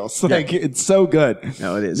DuckTales. Like it's so good.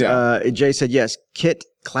 No, it is. Yeah. Jay said yes. Kit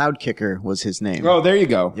Cloudkicker was his name. Oh, there you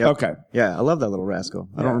go. Yep. Okay. Yeah, I love that little rascal.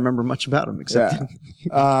 I don't remember much about him except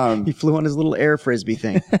Yeah. he flew on his little air frisbee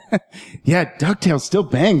thing. Yeah, DuckTales still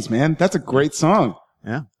bangs, man. That's a great song.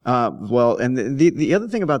 Yeah. Well, and the other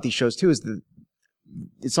thing about these shows too is that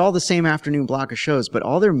it's all the same afternoon block of shows, but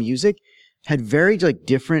all their music had very like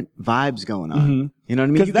different vibes going on. You know what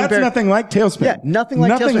I mean? Because You that's compare- nothing like Tailspin. Yeah, nothing like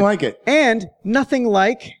Nothing Tailspin. like it. And nothing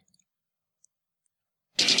like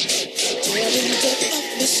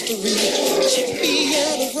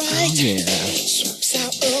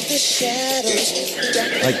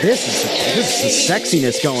like this is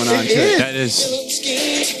sexiness going on to it. That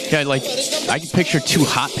is. Yeah, like, I can picture two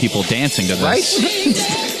hot people dancing to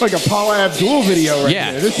this. Like a Paula Abdul video right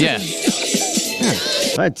Yeah, there. This yeah.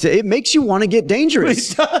 is- But it makes you want to get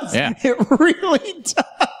dangerous. It does. Yeah. It really does.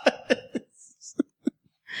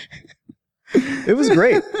 It was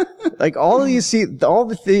great. Like all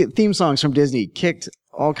the theme songs from Disney kicked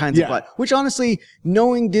all kinds Yeah. of butt. Which honestly,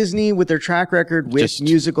 knowing Disney with their track record with Just-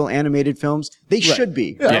 musical animated films, they should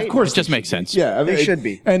be. Yeah, right? of course It just makes sense. Yeah, I mean, They should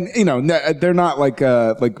be. And you know, they're not like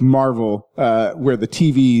Marvel, where the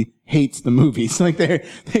TV hates the movies. Like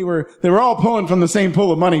they were all pulling from the same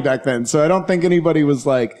pool of money back then. So I don't think anybody was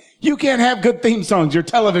like, you can't have good theme songs. You're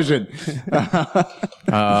television.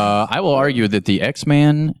 I will argue that the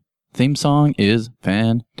X-Men theme song is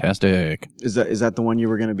fantastic. Is that the one you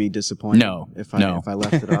were going to be disappointed? No. If I No.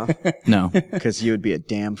 left it off, No. because you would be a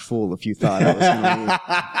damn fool if you thought I was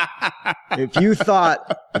going to. If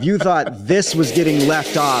you thought this was getting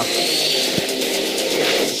left off,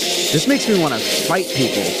 this makes me want to fight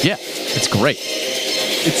people. Yeah, it's great.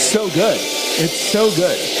 It's so good. It's so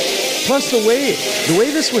good. Plus the way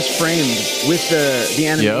this was framed with the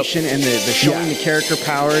animation and the showing the character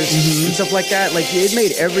powers and stuff like that, like it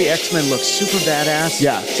made every X-Men look super badass.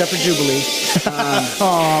 Yeah. Except for Jubilee.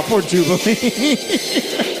 Aw, poor Jubilee.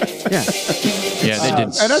 Yeah. Yeah, they did.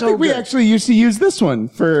 And I So think we good. actually used to use this one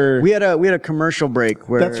for. We had a commercial break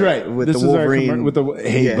where That's right. with This the is our Wolverine with the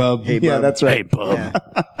Hey Bub. Hey Yeah, Bub. that's right. Hey, bub.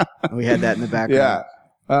 Yeah. We had that in the background.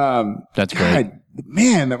 Yeah. That's great. God,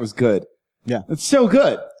 man, that was good. Yeah. It's so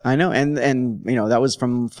good. I know, and you know that was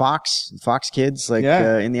from Fox Kids, like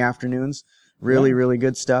Yeah. in the afternoons. Really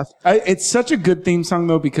good stuff. It's such a good theme song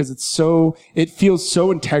though because it feels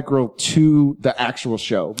so integral to the actual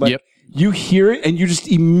show. Like, Yep. You hear it and you just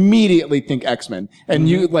immediately think X-Men, and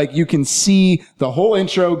you can see the whole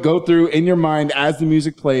intro go through in your mind as the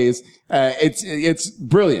music plays. It's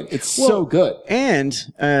brilliant. It's so good. And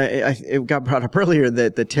it got brought up earlier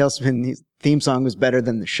that the Tailspin theme song was better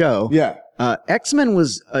than the show. Yeah. X-Men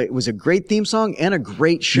was a great theme song and a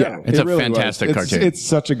great show. Yeah, It's it a really fantastic was. cartoon. It's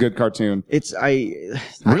such a good cartoon. Real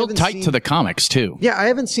haven't tight seen- to the comics, too. Yeah, I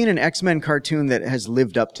haven't seen an X-Men cartoon that has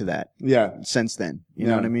lived up to that Yeah. since then. You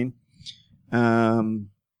know Yeah. what I mean?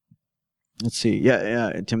 Let's see.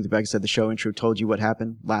 Yeah. Timothy Beck said the show intro told you what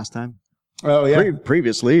happened last time. Oh yeah.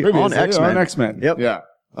 Previously on X-Men. On X-Men. Yep. Yeah.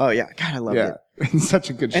 Oh yeah. God, I loved Yeah. it. It's such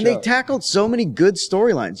a good And show. they tackled so many good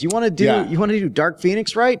storylines. You want to Yeah. do Dark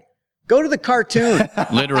Phoenix, right? Go to the cartoon.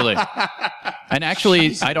 Literally. And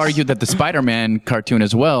actually, I'd argue that the Spider-Man cartoon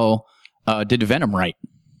as well did Venom right.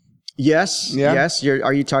 Yes. Yeah. Yes.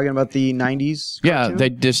 Are you talking about the 90s Yeah,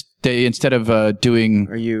 cartoon? they instead of doing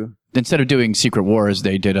Are you instead of doing Secret Wars,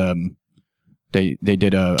 they did they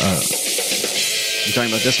did a. You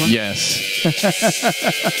talking about this one? Yes.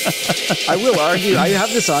 I will argue. I have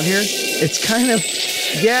this on here. It's kind of,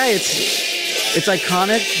 yeah, it's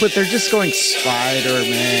iconic, but they're just going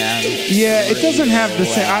Spider-Man. Yeah, it doesn't have the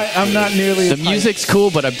same. I'm not nearly. The as music's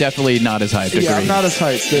cool, but I'm definitely not as hyped. Yeah, I'm not as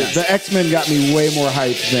hyped. The X-Men got me way more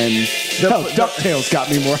hyped than DuckTales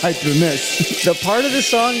got me more hyped than this. The part of the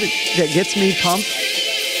song that gets me pumped,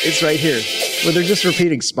 it's right here, where they're just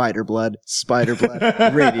repeating Spider Blood,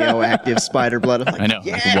 radioactive Spider Blood. I'm like, I know.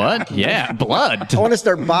 Yeah. Like, what? Yeah, blood. I want to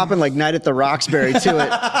start bopping like Night at the Roxbury to it.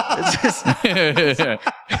 It's just,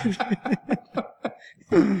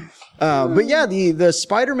 but yeah, the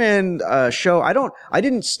Spider-Man show, I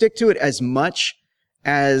didn't stick to it as much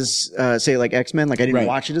as say like X-Men. Like I didn't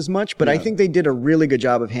watch it as much, but I think they did a really good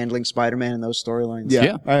job of handling Spider-Man in those storylines.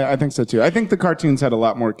 Yeah. I think so too. I think the cartoons had a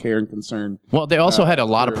lot more care and concern. Well, they also had a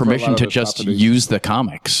lot of permission to just use the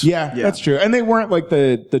comics. Yeah, that's true. And they weren't like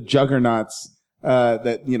the juggernauts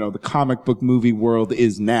that the comic book movie world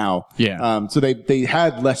is now. Yeah. So they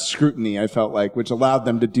had less scrutiny, I felt like, which allowed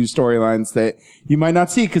them to do storylines that you might not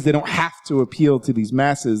see because they don't have to appeal to these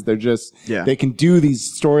masses. They're just they can do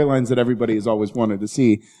these storylines that everybody has always wanted to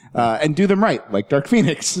see and do them right, like Dark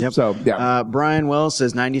Phoenix. Yep. So yeah. Brian Wells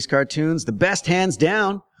says 90s cartoons, the best hands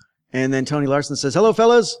down. And then Tony Larson says, "Hello,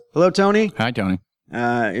 fellas." Hello, Tony. Hi, Tony.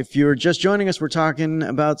 If you're just joining us, we're talking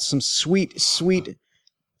about some sweet, sweet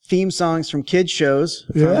theme songs from kids shows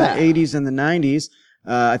from the 80s and the 90s.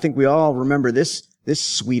 I think we all remember this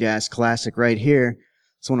sweet ass classic right here.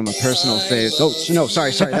 It's one of my personal favorites. Oh, no,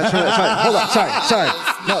 sorry. That's from, hold on. Sorry.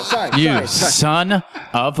 No, sorry. You son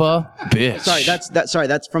of a bitch. Sorry,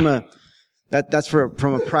 that's from a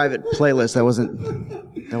from a private playlist. That wasn't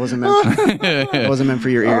meant for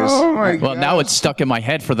your ears. Oh my Well, now it's stuck in my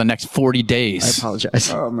head for the next 40 days. I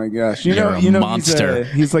apologize. Oh my gosh! You're a monster.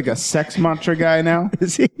 He's like a sex mantra guy now.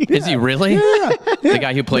 Is he? Is he really? Yeah. The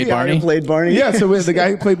guy who played Barney? Played Barney. Yeah, so the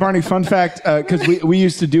guy who played Barney, fun fact, because we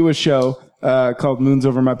used to do a show called Moons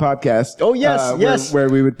Over My Podcast. Oh, yes, yes. Where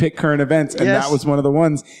we would pick current events, and that was one of the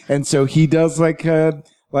ones. And so he does like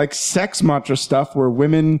sex mantra stuff where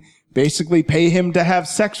women basically pay him to have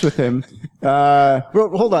sex with him.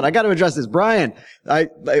 Hold on, I got to address this, Brian. That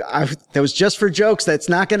was just for jokes. That's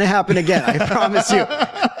not going to happen again. I promise you.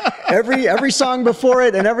 Every song before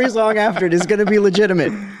it and every song after it is going to be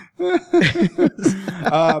legitimate.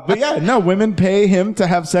 But yeah, no, women pay him to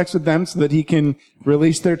have sex with them so that he can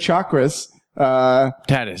release their chakras.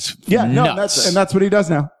 That is nuts. That's what he does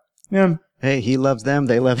now. Yeah. Hey, he loves them.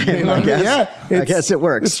 They love him. I guess. Yeah, I guess it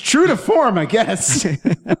works. It's true to form, I guess.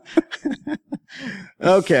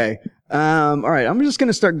 Okay. All right. I'm just going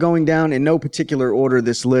to start going down in no particular order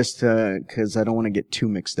this list because I don't want to get too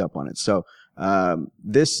mixed up on it. So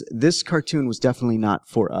this cartoon was definitely not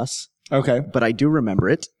for us. Okay. But I do remember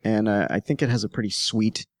it, and I think it has a pretty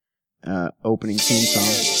sweet opening theme song.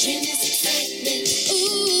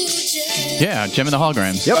 Yeah, Gem and the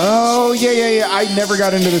Holograms. Yep. Oh, yeah. I never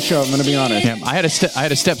got into the show, I'm going to be honest. Yeah, I had a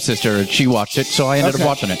stepsister, and she watched it, so I ended up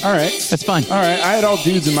watching it. All right. That's fine. All right. I had all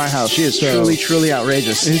dudes in my house. She is truly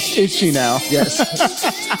outrageous. Is she now? Yes.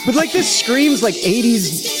 But like this screams like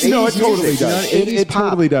 80s. No, it totally music, does. You know, 80s It pop.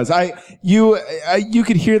 totally does. You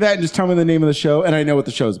could hear that and just tell me the name of the show, and I know what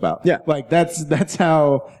the show's about. Yeah. Like that's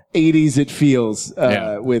how 80s it feels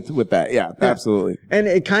with that. Yeah, absolutely. And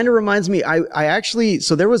it kind of reminds me, I actually,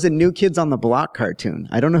 so there was a New Kids on the Block cartoon.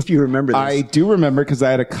 I don't know if you remember this. I do remember because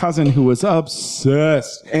I had a cousin who was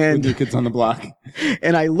obsessed with New Kids on the Block.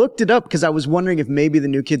 And I looked it up because I was wondering if maybe the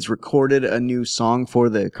New Kids recorded a new song for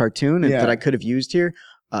the cartoon that I could have used here.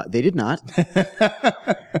 They did not.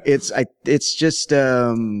 It's just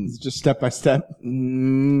step by step.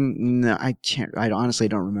 No, I can't. I honestly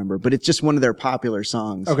don't remember, but it's just one of their popular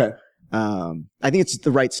songs. Okay. I think it's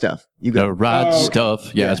The Right Stuff. You The Right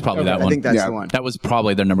Stuff. Yeah, that's probably that one. I think that's the one. That was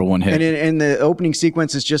probably their number one hit. And the opening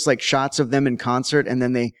sequence is just like shots of them in concert, and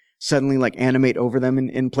then they suddenly like animate over them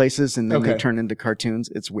in places, and then they turn into cartoons.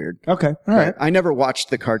 It's weird. Okay. All right. I never watched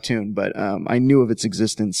the cartoon, but I knew of its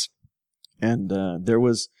existence. And there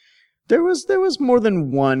was more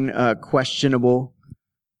than one questionable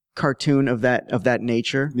cartoon of that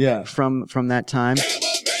nature. Yeah. From that time.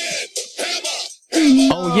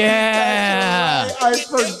 Oh yeah! I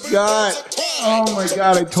forgot. Oh my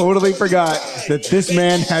god! I totally forgot that this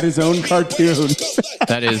man had his own cartoon.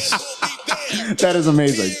 That is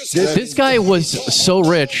amazing. This guy was so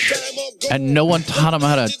rich And no one taught him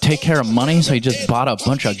how to take care of money, so he just bought a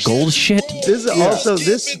bunch of gold shit. This is also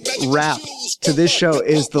this rap to this show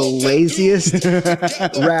is the laziest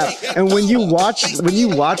rap. And when you watch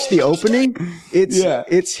the opening,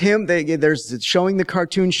 it's him. There's showing the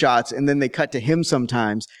cartoon shots, and then they cut to him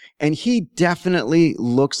sometimes, and he definitely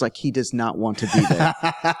looks like he does not want to be there.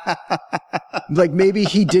 Like maybe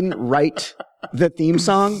he didn't write the theme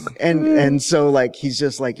song, and so like he's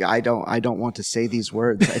just like I don't want to say these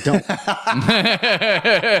words. I don't.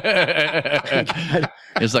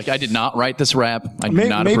 It's like I did not write this rap. I did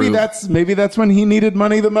not approve. Maybe that's when he needed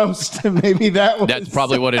money the most. Maybe that's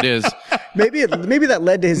probably what it is. Maybe that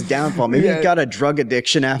led to his downfall. Maybe he got a drug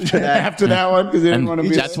addiction after that. After that one, because he didn't want to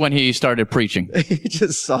be. That's when he started preaching. He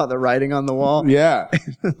just saw the writing on the wall. Yeah,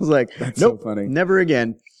 it was like, that's nope, so funny. Never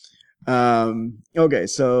again. Okay,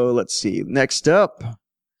 so let's see. Next up,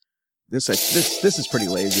 this is pretty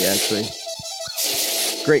lazy actually.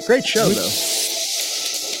 Great show though.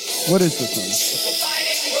 What is this one?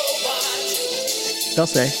 They'll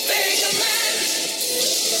say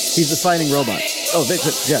he's the fighting robot. Oh,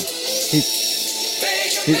 yeah.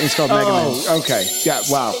 It's called Mega Man. Oh, okay. Yeah,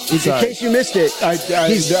 wow. In case you missed it, are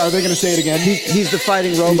they going to say it again? He's the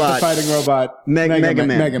fighting robot. He's the fighting robot. Mega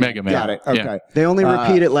Man. Got it. Okay. Yeah. They only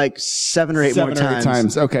repeat it like 7 or 8 more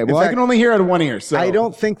times. Okay. Well, I can only hear it in one ear. So I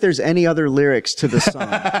don't think there's any other lyrics to the song.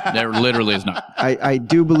 There literally is not. I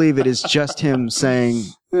do believe it is just him saying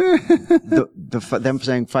them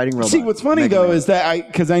saying fighting robot. See, what's funny though is that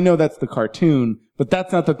because I know that's the cartoon, but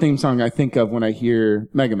that's not the theme song I think of when I hear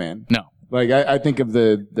Mega Man. No. Like I think of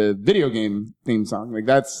the video game theme song. Like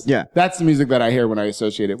that's the music that I hear when I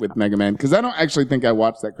associate it with Mega Man, because I don't actually think I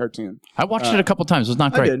watched that cartoon. I watched it a couple times. It was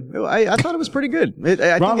not great. I did. I thought it was pretty good.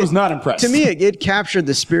 Ron was not impressed. To me, it captured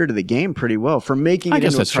the spirit of the game pretty well for making it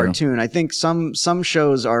into a cartoon. True. I think some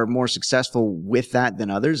shows are more successful with that than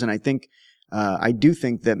others, and I think I do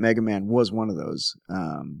think that Mega Man was one of those.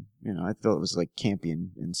 I thought it was like campy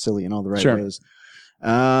and silly in all the right ways.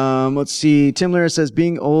 Let's see. Tim Lira says,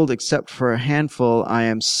 being old except for a handful, I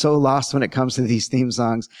am so lost when it comes to these theme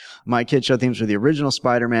songs. My kid show themes were the original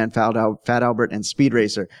Spider-Man, Fat Albert, and Speed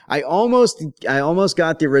Racer. I almost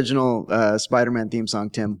got the original Spider-Man theme song,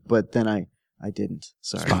 Tim, but then I didn't.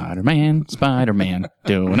 Sorry. Spider-Man,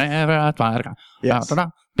 doing ever Spider-Man. Yes.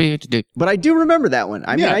 But I do remember that one.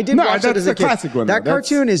 I mean, I did watch it as a kid. Classic one, that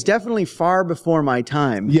cartoon is definitely far before my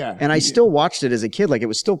time. Yeah. And I still watched it as a kid. Like, it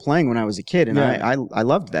was still playing when I was a kid. And I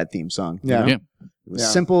loved that theme song. Yeah. You know? It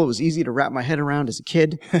was simple. It was easy to wrap my head around as a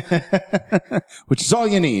kid. Which is all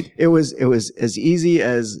you need. It was as easy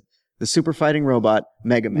as the super fighting robot,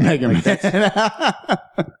 Mega Man.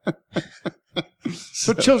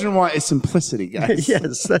 So children want is simplicity, guys.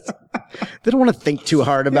 Yes. They don't want to think too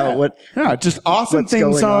hard about what. Yeah, just awesome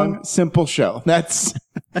theme song, simple show. It's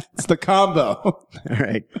the combo. All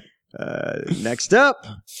right. Next up.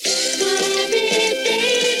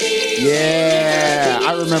 Yeah,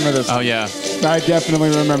 I remember this one. Oh, yeah. I definitely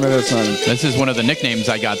remember this one. This is one of the nicknames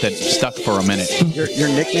I got that stuck for a minute. Your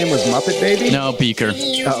nickname was Muppet Baby? No, Beaker.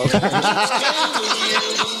 Oh, okay.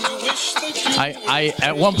 I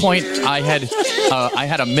at one point I had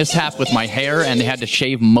a mishap with my hair and they had to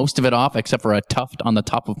shave most of it off except for a tuft on the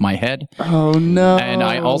top of my head. Oh no! And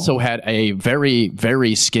I also had a very,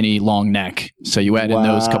 very skinny long neck. So you add in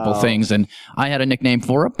those couple things, and I had a nickname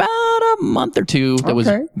for about a month or two that was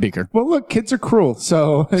Beaker. Well, look, kids are cruel,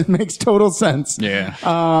 so it makes total sense. Yeah.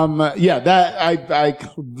 That I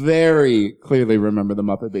very clearly remember the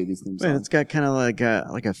Muppet Babies theme song. Man, it's got kind of like a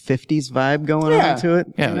 50s vibe going on to it.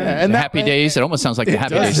 Yeah, and Happy Days. It almost sounds like the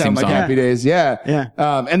Happy Days theme song. Happy Days, yeah.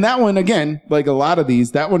 Yeah. And that one, again, like a lot of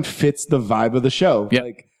these, that one fits the vibe of the show. Yeah.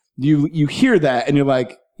 Like you hear that and you're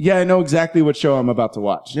like, yeah, I know exactly what show I'm about to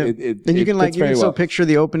watch. Yep. And you can still picture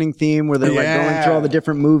the opening theme where they're like going through all the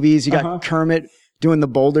different movies. You got Kermit doing the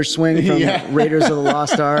boulder swing from Raiders of the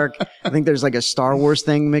Lost Ark. I think there's like a Star Wars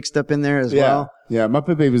thing mixed up in there as well. Yeah,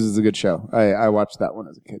 Muppet Babies is a good show. I watched that one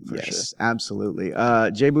as a kid for sure. Yes, absolutely.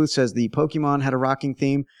 Jay Booth says the Pokemon had a rocking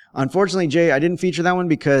theme. Unfortunately, Jay, I didn't feature that one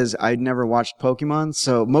because I'd never watched Pokemon.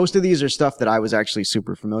 So most of these are stuff that I was actually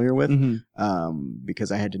super familiar with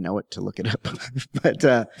because I had to know it to look it up. But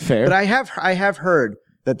fair. But I have heard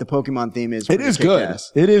that the Pokemon theme is pretty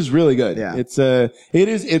kick-ass. It is really good. Yeah.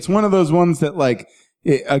 It's one of those ones that like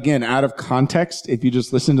again, out of context, if you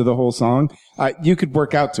just listen to the whole song, you could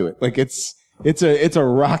work out to it. Like it's a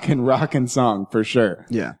rockin' song for sure.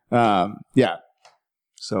 Yeah. Yeah.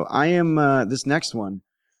 So I am this next one.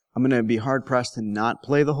 I'm going to be hard pressed to not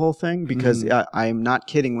play the whole thing because I am not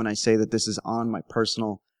kidding when I say that this is on my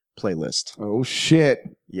personal playlist. Oh shit.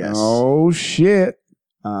 Yes. Oh shit.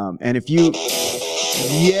 And if you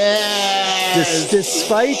Yes.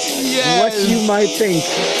 Despite what you might think,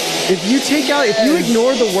 if you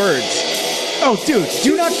ignore the words, Oh, dude.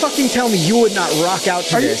 do not fucking tell me you would not rock out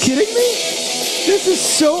to Are you this. kidding me? This is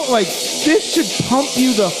so, like, this should pump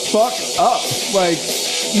you the fuck up. Like,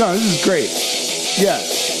 no, this is great. Yeah.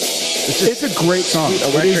 It's a great song.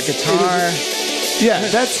 Electric guitar. Yeah,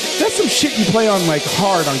 that's some shit you play on, like,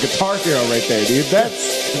 hard on Guitar Hero right there, dude.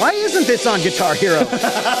 That's... Why isn't this on Guitar Hero?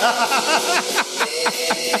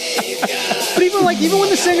 But even when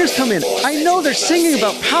the singers come in, I know they're singing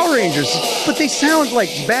about Power Rangers, but they sound like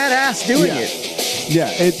badass doing it. Yeah,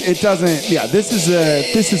 it doesn't. Yeah, this is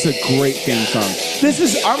a great theme song. This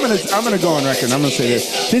is I'm gonna go on record. And I'm gonna say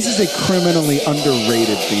this. This is a criminally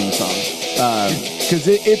underrated theme song because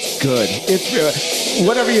it's good. It's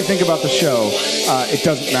whatever you think about the show, it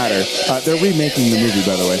doesn't matter. They're remaking the movie,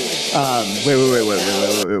 by the way.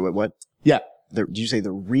 Wait, what? Yeah. Did you say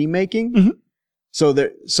the remaking? Mm-hmm. So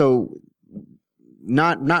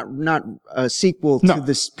not a sequel to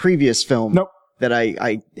this previous film. Nope. That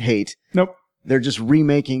I hate. Nope. They're just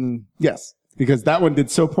remaking. Yes, because that one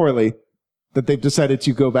did so poorly that they've decided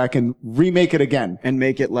to go back and remake it again and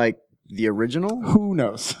make it like the original. Who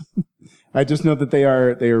knows? I just know that they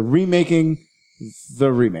are remaking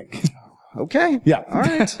the remake. Okay. Yeah. All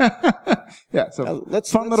right. Yeah. So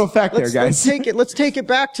little fact there, guys. Let's take it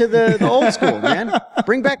back to the old school, man.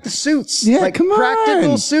 Bring back the suits. Yeah, like come on.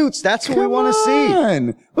 Practical suits. That's what we want to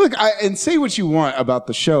see. Look, and say what you want about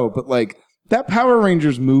the show, but like that Power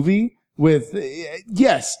Rangers movie with,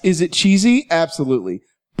 yes, is it cheesy? Absolutely.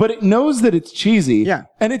 But it knows that it's cheesy. Yeah.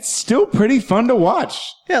 And it's still pretty fun to watch.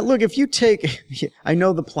 Yeah, look, if you take, I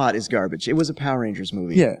know the plot is garbage. It was a Power Rangers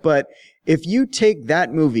movie. Yeah. But if you take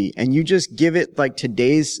that movie and you just give it like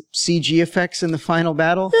today's CG effects in the final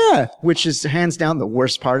battle, yeah, which is hands down the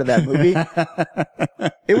worst part of that movie,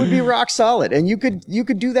 it would be rock solid. And you could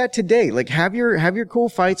do that today. Like have your cool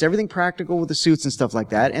fights, everything practical with the suits and stuff like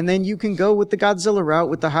that. And then you can go with the Godzilla route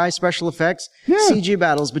with the high special effects, CG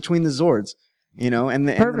battles between the Zords. You know, and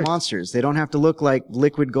the monsters. They don't have to look like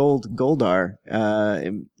liquid Goldar. I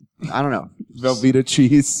don't know. Velveeta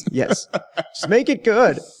cheese. Yes. Just make it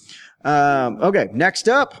good. Okay, next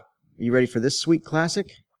up. Are you ready for this sweet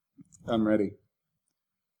classic? I'm ready.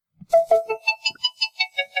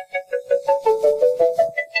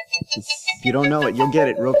 If you don't know it, you'll get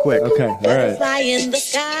it real quick. Okay, all right. Fly in the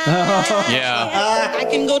sky. Yeah. I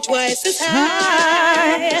can go twice as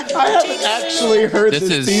high. I haven't actually heard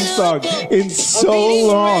this theme song in so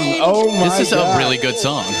long. Oh my God. This is a really good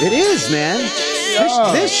song. It is, man.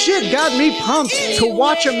 This shit got me pumped to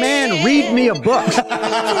watch a man read me a book. Ways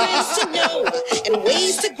to know and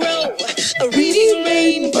ways to grow. A reading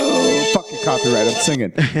rainbow. Oh, fuck your copyright. I'm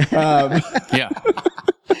singing. Yeah.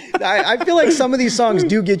 I feel like some of these songs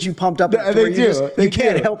do get you pumped up. They do. You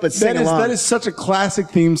can't help but sing along. That is such a classic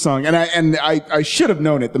theme song, and I should have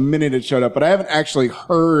known it the minute it showed up, but I haven't actually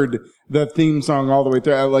heard the theme song all the way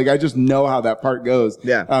through. I just know how that part goes.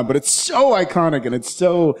 Yeah. But it's so iconic, and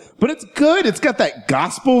but it's good. It's got that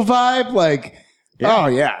gospel vibe, like. Yeah. Oh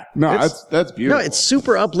yeah, no, that's beautiful. No, it's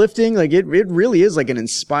super uplifting. Like it really is like an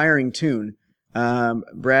inspiring tune.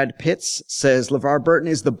 Brad Pitts says LeVar Burton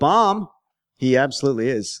is the bomb. He absolutely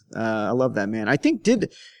is. I love that man. I think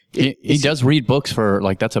he does read books for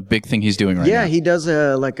that's a big thing he's doing right now. Yeah, he does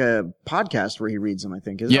a podcast where he reads them. I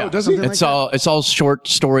think. Yeah, does he? It's all short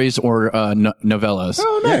stories or novellas.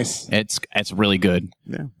 Oh, nice. It's really good.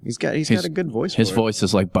 Yeah, he's got a good voice. His voice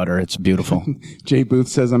is like butter. It's beautiful. Jay Booth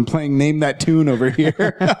says, "I'm playing Name That Tune over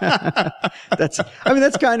here." That's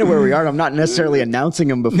kind of where we are. I'm not necessarily announcing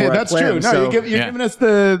them before. Yeah, that's I play true. Them, No, you're giving us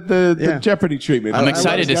the Jeopardy treatment. I'm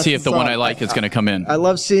excited to see if the one I like is going to come in. I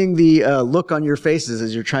love seeing the look on your faces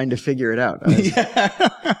as you're trying to figure it out.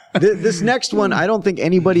 This next one, I don't think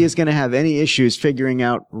anybody is going to have any issues figuring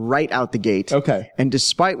out right out the gate. Okay. And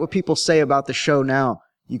despite what people say about the show now,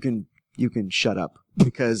 you can shut up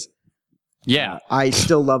because I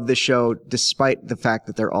still love this show despite the fact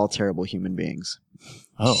that they're all terrible human beings.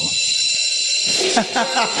 Oh.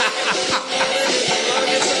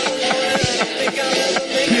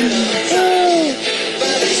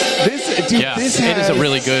 It is a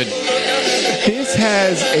really good. This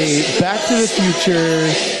has a Back to the Future.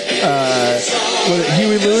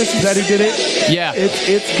 Huey Lewis, is that who did it? Yeah.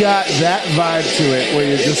 It's got that vibe to it where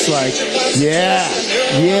you're just like, yeah,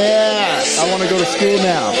 I want to go to school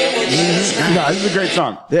now. Mm-hmm. No, this is a great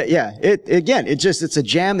song. Yeah. It's a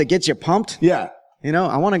jam that gets you pumped. Yeah. You know,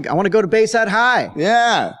 I want to go to Bayside High.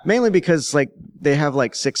 Yeah. Mainly because they have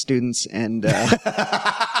 6 students and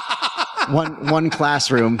one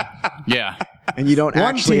classroom. Yeah. And you don't One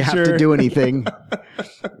actually have to teacher- do anything.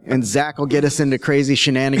 And Zach will get us into crazy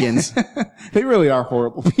shenanigans. They really are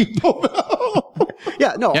horrible people, though.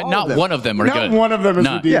 Yeah, no, Yeah, all not of them. one of them are Not good. one of them is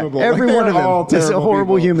None. Yeah, redeemable. every Like, one of they're all them is a terrible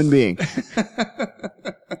horrible people. human being.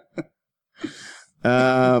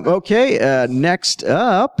 Okay, next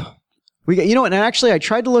up, we got, you know what, and actually I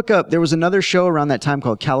tried to look up, there was another show around that time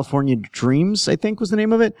called California Dreams, I think was the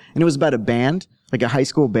name of it, and it was about a band, like a high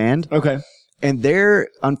school band. Okay. And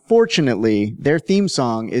unfortunately, their theme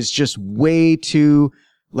song is just way too,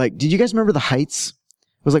 like, did you guys remember The Heights?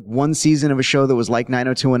 It was like one season of a show that was like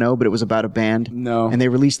 90210, but it was about a band. No. And they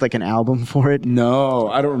released like an album for it. No,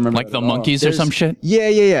 I don't remember. Like that the at all. Monkeys or some shit?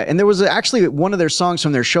 Yeah. And there was actually one of their songs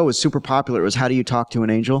from their show was super popular. It was How Do You Talk to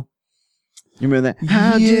an Angel? You remember that?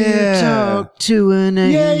 How do you Yeah. talk to an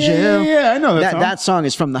Yeah, angel? yeah. I know that song. That song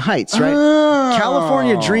is from The Heights, right? Oh.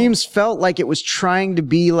 California Dreams felt like it was trying to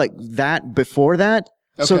be like that before that.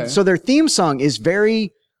 Okay. So their theme song is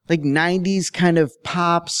very like 90s kind of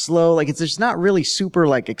pop, slow. Like it's just not really super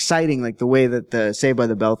like exciting like the way that the Saved by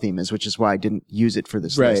the Bell theme is, which is why I didn't use it for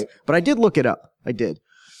this list. But I did look it up. I did.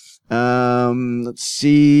 Let's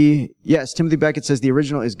see. Yes, Timothy Beckett says the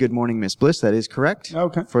original is Good Morning Miss Bliss. That is correct.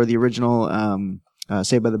 Okay. For the original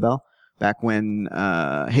Saved by the Bell, back when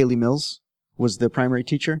Haley Mills was the primary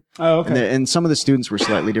teacher. Oh, okay. And some of the students were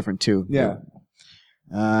slightly different too. Yeah.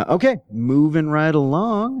 Okay, moving right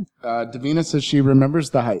along. Davina says she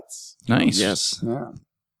remembers The Heights. Nice. Yes. Yeah.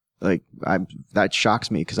 Like that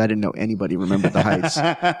shocks me because I didn't know anybody remembered The Heights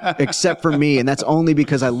except for me, and that's only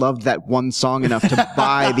because I loved that one song enough to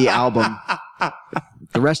buy the album.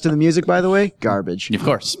 The rest of the music, by the way, garbage. Of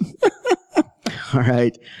course. All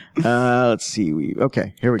right. Let's see.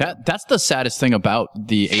 Okay, here we go. That's the saddest thing about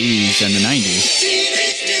the 80s and the 90s.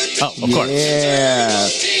 Oh, of course. Yeah.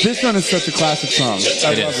 This one is such a classic song.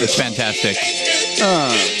 It is. It's fantastic.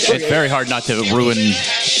 It's very hard not to ruin.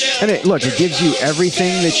 And look, it gives you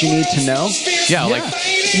everything that you need to know. Yeah, like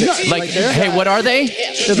hey, what are they?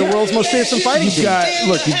 They're the world's most fearsome fighting team.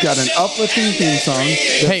 You've got an uplifting theme song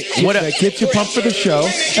that gets you pumped for the show,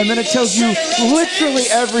 and then it tells you literally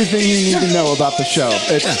everything you need to know about the show.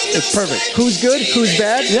 It's perfect. Who's good? Who's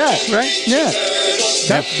bad? Yeah. Right? Yeah.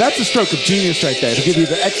 That's a stroke of genius right there, to give you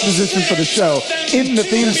the exposition for the show in the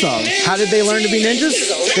theme song. How did they learn to be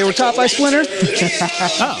ninjas? They were taught by Splinter.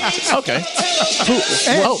 Oh, okay.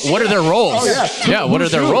 What are their roles? Oh, yeah. Yeah, what are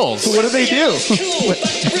their roles? So what do they do?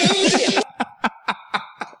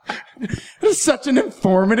 It's such an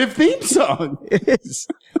informative theme song. It is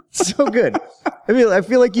so good. I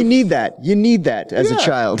feel like you need that. You need that as a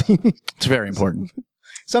child. It's very important.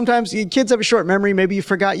 Sometimes kids have a short memory. Maybe you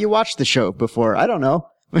forgot you watched the show before. I don't know.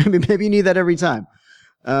 Maybe you need that every time.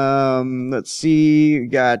 Let's see. We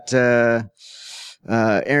got Aaron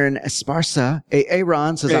Esparza.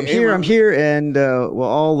 Aaron says, I'm here, and we'll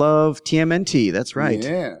all love TMNT. That's right.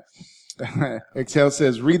 Yeah. Excel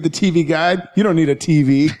says, read the TV guide. You don't need a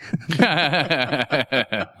TV.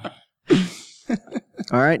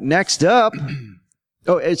 All right, next up.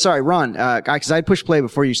 Oh, sorry, Ron, because I pushed play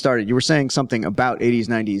before you started. You were saying something about 80s,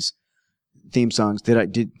 90s theme songs.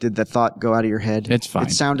 Did the thought go out of your head? It's fine.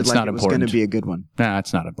 It sounded It's like not it was going to important. be a good one. Nah,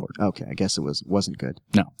 it's not important. Okay, I guess it wasn't good.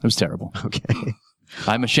 No, it was terrible. Okay.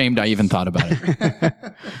 I'm ashamed I even thought about it.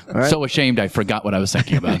 right. So ashamed I forgot what I was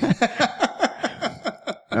thinking about.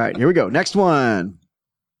 All right, here we go. Next one.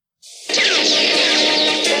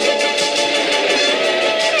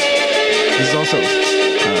 This is also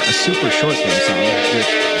a super short theme song with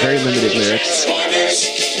very limited lyrics.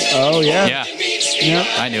 Oh, yeah. Yeah. Yep.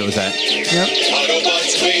 I knew it was that. Yep.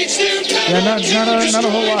 Yeah, not a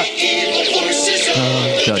whole lot.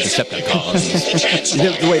 The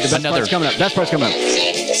Decepticons. Wait, the best part's coming up. Best part's coming up.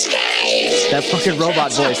 That fucking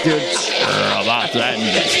robot voice, dude. Robots in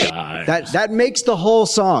the sky. That makes the whole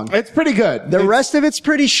song. It's pretty good. The rest of it's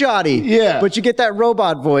pretty shoddy. Yeah. But you get that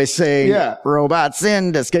robot voice saying, Yeah. robots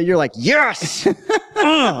in the sky. You're like, yes!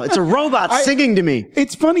 Oh, it's a robot singing to me.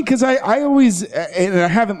 It's funny because I always, and I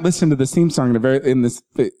haven't listened to this theme song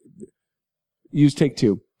use take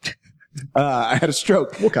two. I had a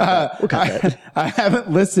stroke. We'll cut that. I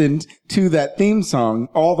haven't listened to that theme song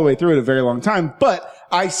all the way through in a very long time, but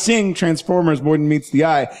I sing Transformers More Than Meets the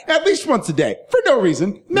Eye at least once a day for no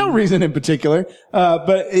reason in particular.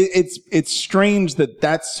 But it's strange that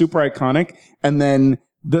that's super iconic. And then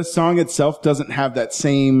the song itself doesn't have that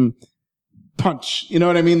same punch. You know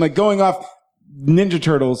what I mean? Like going off Ninja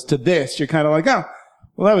Turtles to this, you're kind of like, oh,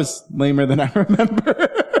 well, that was lamer than I remember.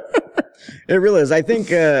 It really is. I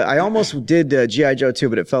think I almost did G.I. Joe too,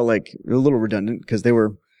 but it felt like a little redundant because they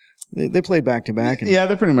were They played back to back. Yeah,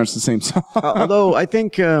 they're pretty much the same song. Although I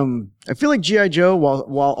think I feel like G.I. Joe,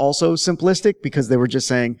 while also simplistic because they were just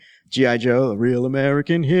saying G.I. Joe, a real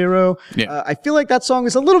American hero. Yeah. I feel like that song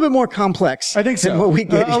is a little bit more complex. I think so. Than what we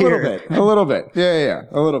get a here. little bit. Yeah,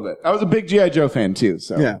 a little bit. I was a big G.I. Joe fan too.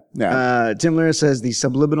 So Yeah. Tim Lira says the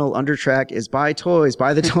subliminal undertrack is buy toys,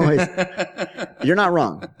 buy the toys. You're not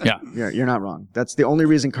wrong. Yeah. You're not wrong. That's the only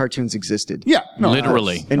reason cartoons existed. Yeah, no,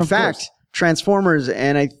 Literally. In Of fact, course. Transformers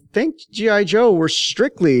and I think G.I. Joe were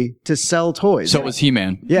strictly to sell toys. So was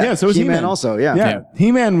He-Man. Yeah, so was He-Man also. Yeah. Yeah.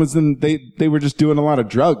 He-Man was they were just doing a lot of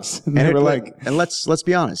drugs. And they And were it- like, and let's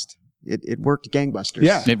be honest, it worked gangbusters.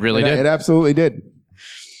 yeah. It really did. It absolutely did.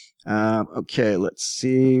 Okay, let's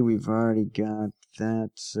see. We've already got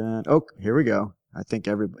that. Oh, here we go. I think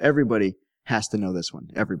everybody has to know this one.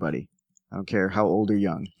 Everybody. I don't care how old or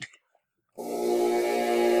young.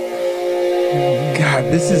 God,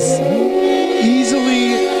 this is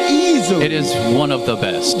easily It is one of the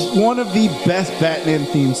best. one of the best Batman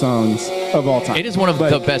theme songs of all time. It is one of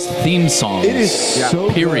Like, the best theme songs. It is so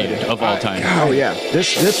period good. of all time. Oh yeah,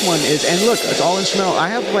 this one is, and look, it's all instrumental. I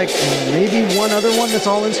have like maybe one other one that's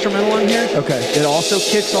all instrumental on here. Okay. It also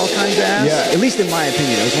kicks all kinds of ass. Yeah. At least in my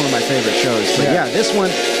opinion, it was one of my favorite shows. But Yeah. yeah, this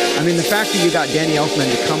one, I mean, the fact that you got Danny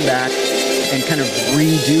Elfman to come back and kind of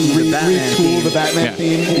redo the Batman retool theme. the Batman Yeah.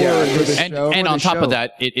 theme for the And, show. and on the top show. of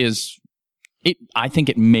that, I think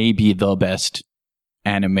it may be the best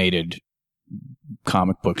animated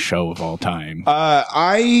comic book show of all time.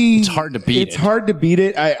 It's hard to beat It's it. hard to beat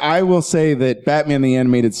it. I will say that Batman the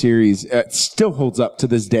Animated Series still holds up to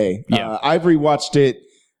this day. Yeah. I've rewatched it.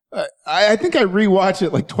 I think I rewatch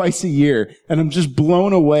it like twice a year, and I'm just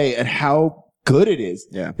blown away at how good it is.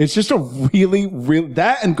 Yeah. It's just a really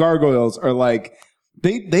that and Gargoyles are like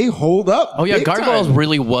they hold up. Oh yeah, big Gargoyles time.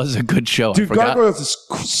 really was a good show. I Dude, forgot. Gargoyles is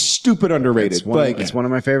stupid underrated. It's one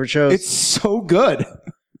of my favorite shows. It's so good.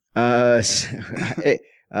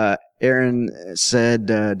 Aaron said,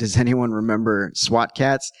 does anyone remember SWAT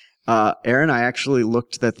Cats? Aaron, I actually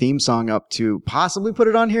looked the theme song up to possibly put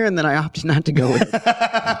it on here, and then I opted not to go with it.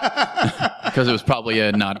 Because it was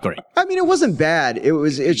probably not great. I mean, it wasn't bad.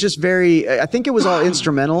 It's just very, I think it was all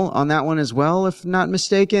instrumental on that one as well, if not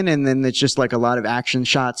mistaken. And then it's just like a lot of action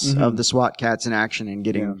shots of the SWAT Cats in action and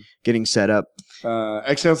getting set up.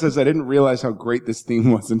 Exhale says, I didn't realize how great this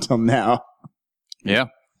theme was until now. Yeah.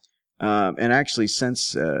 And actually,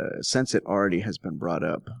 since it already has been brought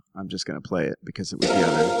up, I'm just going to play it because it was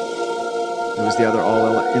the other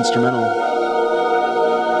all instrumental.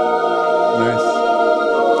 Nice.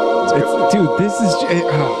 Dude, this is...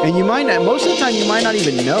 And you might not, most of the time you might not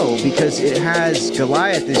even know because it has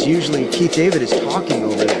Goliath is usually Keith David is talking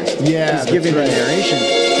over this. Yeah, He's giving the narration.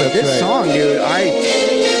 But this song, dude,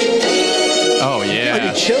 Oh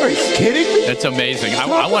yeah. Are you kidding me? That's amazing. I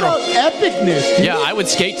Talk want about to. epicness, dude. Yeah, I would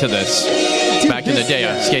skate to this. Back in the day,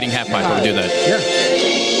 skating half pipe, I would do that. yeah.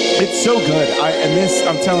 It's so good.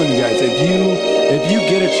 I'm telling you guys, if you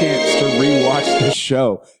get a chance to rewatch this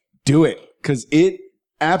show, do it. Because it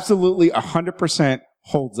absolutely 100%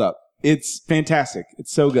 holds up. It's fantastic.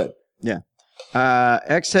 It's so good. Yeah.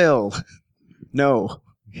 Exhale. No,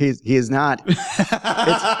 he is not.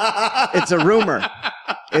 It's a rumor.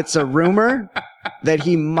 It's a rumor that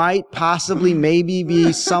he might possibly maybe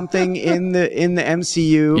be something in the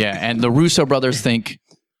MCU. Yeah, and the Russo brothers think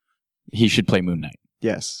he should play Moon Knight,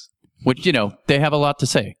 Yes. which they have a lot to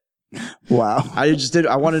say. Wow. I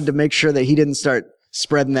wanted to make sure that he didn't start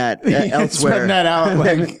spreading that elsewhere. Spreading that out.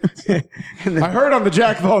 Like, I heard on the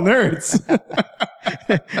Jack of all Nerds.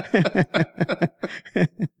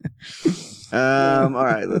 All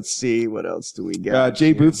right, let's see. What else do we got?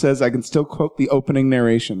 Jay Booth says, I can still quote the opening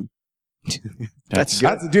narration. That's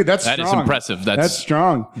That's that is strong. impressive. That's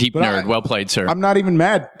strong. Deep But nerd. Well played, sir. I'm not even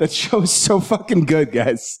mad. That show is so fucking good,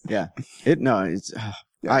 guys. Yeah. It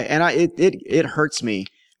hurts me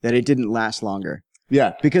that it didn't last longer.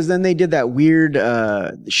 Yeah. Because then they did that weird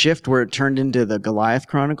shift where it turned into the Goliath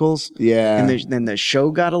Chronicles. Yeah. And then the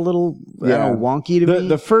show got a little wonky to me.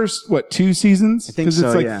 The first, 2 seasons? I think Because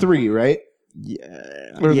it's so, like yeah. 3, right?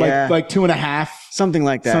 Yeah. Or yeah. like 2.5. Something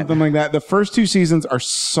like that. Something like that. The first 2 seasons are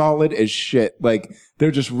solid as shit. Like,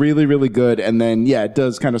 they're just really, really good. And then, it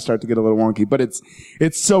does kind of start to get a little wonky. But it's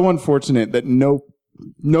so unfortunate that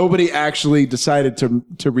nobody actually decided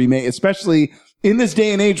to remake, especially in this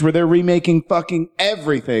day and age where they're remaking fucking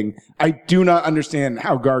everything. I do not understand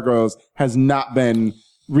how Gargoyles has not been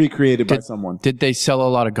recreated by someone. Did they sell a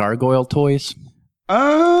lot of gargoyle toys?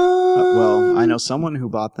 Well, I know someone who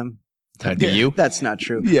bought them. That'd be you. That's not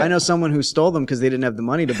true. Yeah. I know someone who stole them because they didn't have the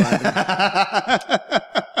money to buy them.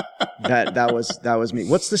 That was me.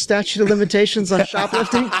 What's the statute of limitations on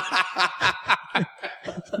shoplifting?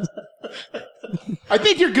 I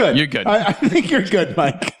think you're good. You're good. I think you're good,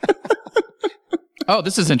 Mike. Oh,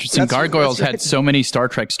 this is interesting. Gargoyles had so many Star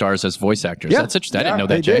Trek stars as voice actors. Yeah. That's interesting. I didn't know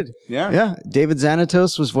They that, Jay. did. Yeah. David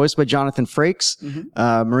Xanatos was voiced by Jonathan Frakes.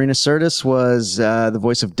 Marina Sirtis was the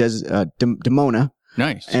voice of Demona.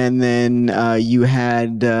 Nice. And then you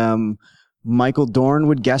had Michael Dorn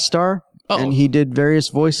would guest star, and he did various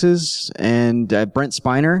voices. And Brent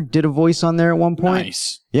Spiner did a voice on there at one point.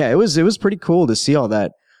 Nice. Yeah, it was pretty cool to see all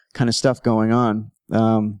that kind of stuff going on.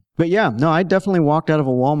 But yeah, no, I definitely walked out of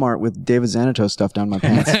a Walmart with David Xanatos stuff down my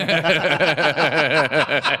pants.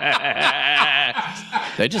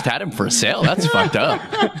 They just had him for a sale. That's fucked up.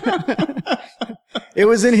 It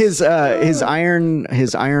was in his iron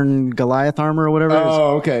Goliath armor or whatever.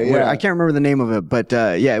 Oh, okay. Yeah. I can't remember the name of it, but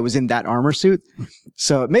yeah, it was in that armor suit.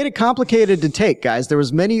 So it made it complicated to take, guys. There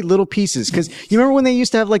was many little pieces because you remember when they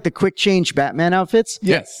used to have like the quick change Batman outfits?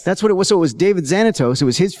 Yes. That's what it was. So it was David Xanatos. It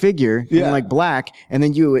was his figure in like black, and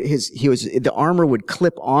then the armor would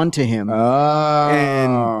clip onto him. Oh.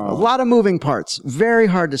 And a lot of moving parts. Very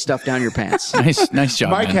hard to stuff down your pants. Nice job,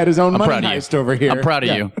 Mike man. had his own I'm money proud of you. heist over here. I'm proud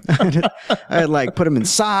of you. I had like put him in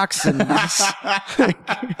socks and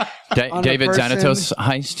David person. Xanatos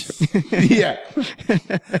heist. Yeah.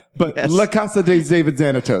 But La Casa de David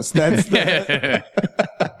Xanatos. That's the...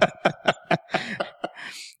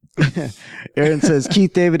 Aaron says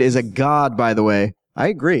Keith David is a god, by the way. I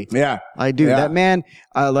agree. Yeah. I do. Yeah. That man,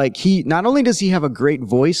 he not only does he have a great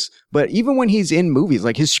voice, but even when he's in movies,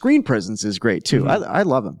 like his screen presence is great too. I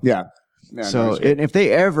love him. Yeah. So and if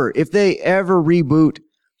they ever reboot,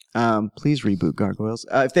 please reboot Gargoyles.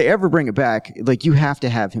 If they ever bring it back, like you have to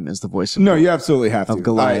have him as the voice of No, you absolutely have to.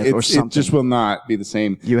 Goliath or something. It just will not be the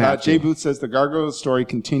same. You have Jay to. Booth says the Gargoyles story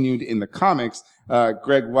continued in the comics.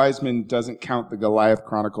 Greg Weisman doesn't count the Goliath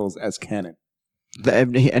Chronicles as canon.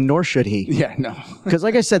 And nor should he. Yeah, no. Because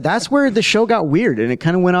like I said, that's where the show got weird and it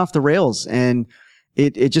kind of went off the rails and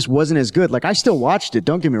it just wasn't as good. Like I still watched it.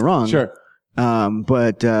 Don't get me wrong. Sure.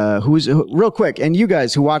 But real quick, and you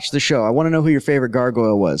guys who watched the show, I want to know who your favorite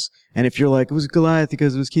gargoyle was. And if you're like, it was Goliath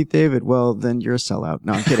because it was Keith David, well, then you're a sellout.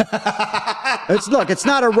 No, I'm kidding. It's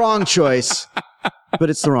not a wrong choice, but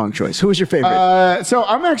it's the wrong choice. Who was your favorite? So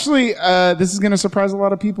I'm actually, this is going to surprise a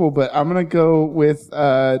lot of people, but I'm going to go with,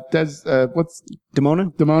 what's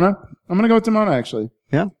Demona? Demona? I'm going to go with Demona, actually.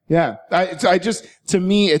 Yeah. Yeah. I just, to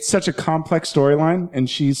me, it's such a complex storyline and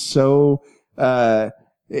she's so,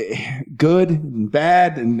 good and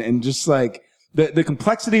bad and just like the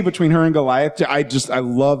complexity between her and Goliath. I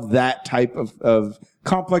love that type of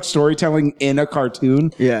complex storytelling in a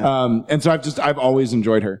cartoon. Yeah. And so I've always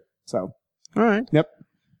enjoyed her. So. All right. Yep.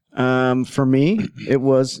 For me, it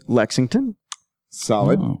was Lexington.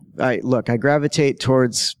 Solid. Oh. I gravitate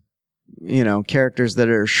towards, characters that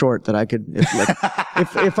are short that I could,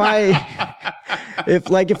 if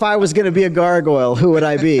I was going to be a gargoyle, who would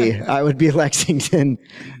I be? I would be Lexington.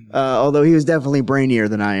 Although he was definitely brainier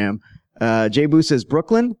than I am. Jay Boo says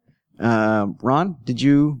Brooklyn. Ron, did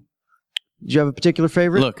you have a particular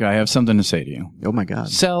favorite? Look, I have something to say to you. Oh my God.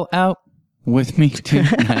 Sell out with me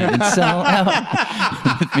tonight and sell out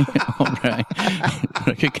with me. All right.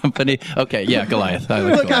 Record company. Okay, yeah, Goliath. I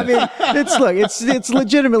like Goliath. I mean, it's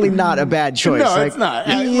legitimately not a bad choice. No, it's not.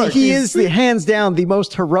 He is the hands down the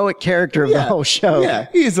most heroic character of the whole show. Yeah,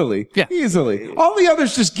 easily. Yeah. Easily. All the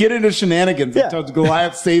others just get into shenanigans until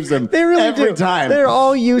Goliath saves them They really every do. time. They're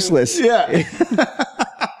all useless. Yeah.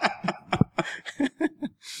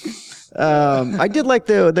 I did like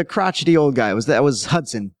the crotchety old guy. That was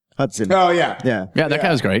Hudson. Oh, yeah. Yeah. Yeah, that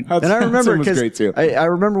guy was great. And I remember Hudson was because great too. I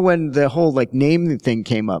remember when the whole name thing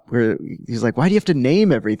came up, where he's like, "Why do you have to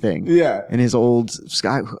name everything?" Yeah. And his old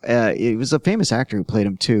Scott, it was a famous actor who played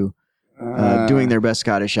him too, doing their best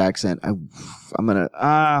Scottish accent. I'm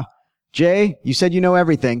gonna Jay, you said you know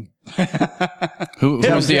everything. Who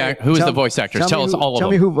was the voice actor? Tell us all of them.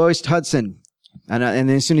 Tell me who voiced Hudson. And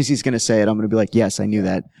then as soon as he's gonna say it, I'm gonna be like, "Yes, I knew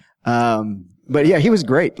that." But yeah, he was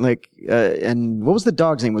great. And what was the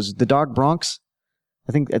dog's name? Was the dog Bronx?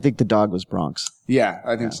 I think the dog was Bronx. Yeah,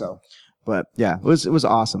 I think so. But yeah, it was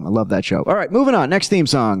awesome. I love that show. All right, moving on. Next theme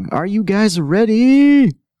song. Are you guys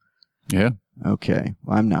ready? Yeah. Okay.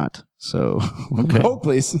 Well, I'm not. So Okay. Hold,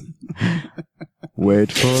 please. wait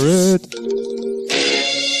for it.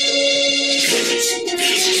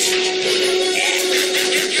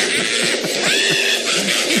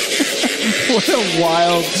 What a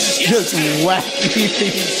wild, just wacky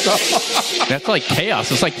theme song. That's like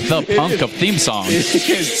chaos. It's like the punk of theme songs.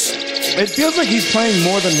 It feels like he's playing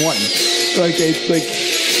more than one.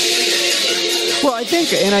 Well, I think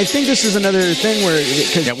this is another thing where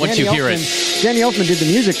because once you hear it, Danny Elfman did the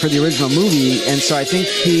music for the original movie, and so I think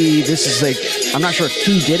this is like, I'm not sure if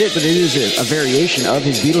he did it, but it is a variation of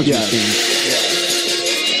his Beetlejuice theme.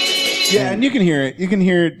 Yeah, and you can hear it. You can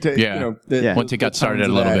hear it. Once it got started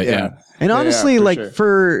a little bit, yeah. And honestly, for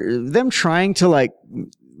for them trying to like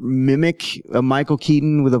mimic a Michael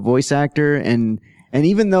Keaton with a voice actor, and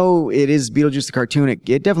even though it is Beetlejuice the cartoon, it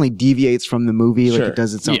definitely deviates from the movie. Like it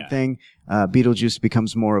does its own thing. Beetlejuice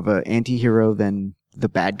becomes more of an anti-hero than the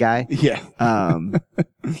bad guy. Yeah.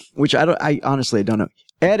 Which I honestly don't know.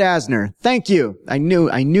 Ed Asner, thank you. I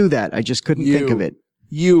knew that. I just couldn't think of it.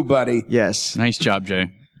 You, buddy. Yes. Nice job,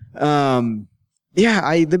 Jay. The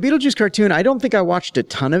Beetlejuice cartoon, I don't think I watched a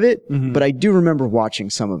ton of it, but I do remember watching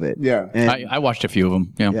some of it. Yeah. And, I watched a few of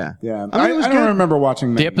them. Yeah. Yeah. I mean, it was I don't good. remember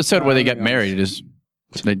watching The episode where they get married is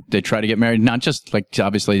they try to get married. Not just like,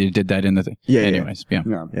 obviously they did that in the thing. Yeah. Anyways, yeah.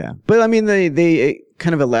 Yeah. But I mean, they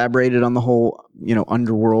kind of elaborated on the whole,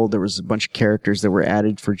 underworld. There was a bunch of characters that were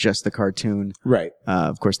added for just the cartoon. Right.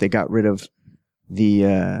 Of course, they got rid of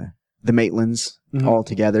the Maitlands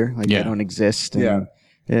altogether. Like they don't exist. And,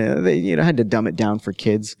 they had to dumb it down for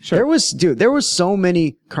kids. Sure. There was so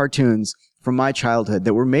many cartoons from my childhood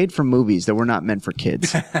that were made for movies that were not meant for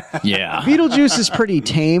kids. Yeah. Beetlejuice is pretty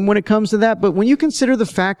tame when it comes to that, but when you consider the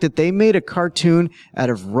fact that they made a cartoon out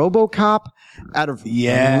of RoboCop, out of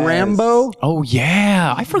Rambo. Oh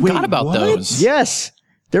yeah, I forgot about those. Yes.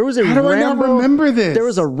 There was a How do I not remember this? There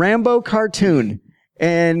was a Rambo cartoon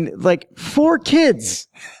and like 4 kids.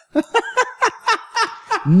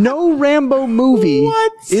 No Rambo movie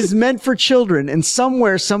is meant for children, and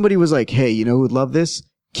somewhere somebody was like, "Hey, you know who would love this?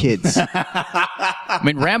 Kids." I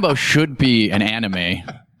mean, Rambo should be an anime.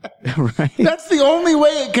 Right? That's the only way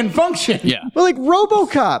it can function. Yeah. Well, like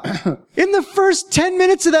RoboCop, in the first 10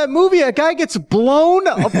 minutes of that movie, a guy gets blown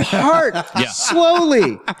apart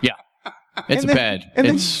slowly. Yeah. It's and then, bad. And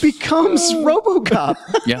It's then becomes RoboCop.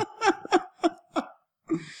 yeah.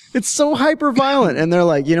 It's so hyper violent, and they're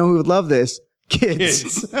like, "You know who would love this?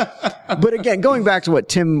 Kids." But again, going back to what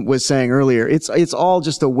Tim was saying earlier, it's all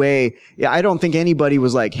just a way. Yeah, I don't think anybody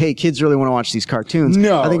was like, "Hey, kids really want to watch these cartoons."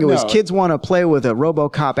 No, I think it was no. kids want to play with a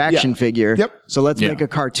RoboCop action figure. Yep. So let's make a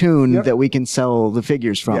cartoon that we can sell the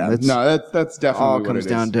figures from. Yeah. That's definitely all what comes it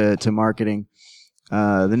down is. to marketing. The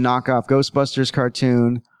knockoff Ghostbusters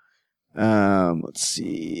cartoon. Let's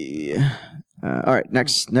see. All right,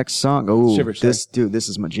 next song. Oh, Shiver this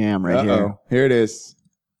is my jam right here. Here it is.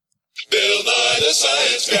 Bill Nye the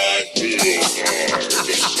Science Guy.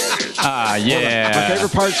 Ah, yeah. My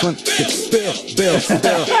favorite part's when Bill.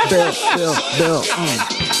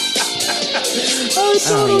 I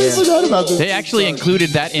totally forgot about this. They actually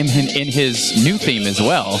included that in his new theme as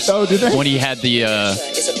well. Oh, did they? When he had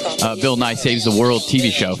the Bill Nye Saves the World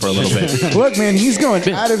TV show for a little bit. Look, man, he's going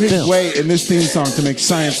out of his way in this theme song to make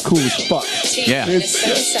science cool as fuck. Yeah. It's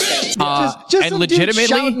Just and some dude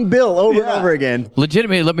shouting Bill over and over again.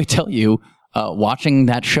 legitimately, let me tell you, watching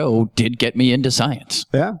that show did get me into science.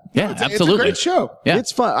 Yeah. Yeah, It's a absolutely. great show. Yeah.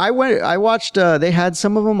 It's fun. I watched, they had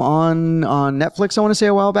some of them on Netflix, I want to say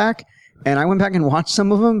a while back, and I went back and watched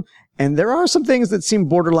some of them, and there are some things that seem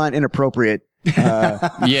borderline inappropriate.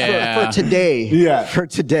 Yeah. For today. Yeah. For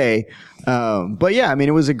today. But yeah, I mean,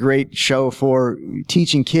 it was a great show for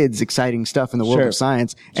teaching kids exciting stuff in the world Sure. of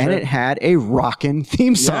science, and it had a rockin'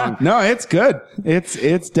 theme song. No, it's good.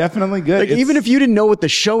 It's definitely good. Like, even if you didn't know what the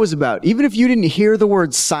show was about, even if you didn't hear the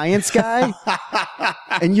word science guy,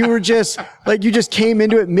 and you were just, like, you just came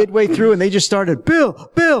into it midway through and they just started,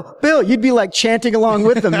 Bill, Bill, Bill, you'd be like chanting along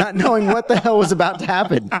with them, not knowing what the hell was about to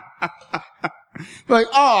happen. like,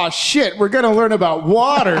 oh shit, we're gonna learn about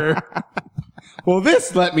water. Well,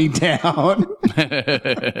 this let me down.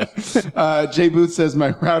 Jay Booth says my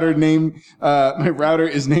router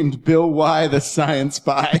is named Bill Y, the Science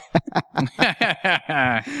Spy.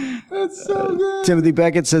 That's so good. Timothy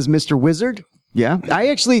Beckett says Mr. Wizard. Yeah, I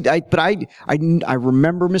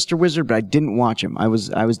remember Mr. Wizard, but I didn't watch him. I was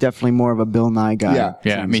definitely more of a Bill Nye guy.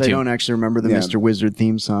 Yeah, me So too. I don't actually remember the Mr. Wizard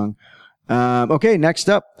theme song. Okay, next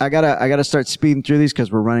up, I gotta start speeding through these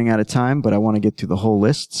because we're running out of time, but I want to get through the whole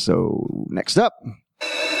list. So next up, I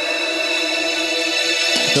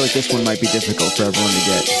feel like this one might be difficult for everyone to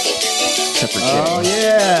get, except for Jay. Oh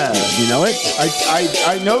yeah. You know it?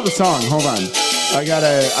 I know the song. Hold on. I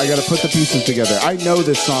gotta put the pieces together. I know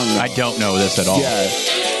this song though. I don't know this at all. Yeah.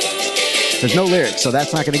 There's no lyrics, so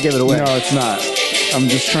that's not gonna give it away. No, it's not. I'm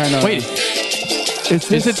just trying to Wait. Is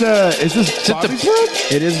this it Bobby's World?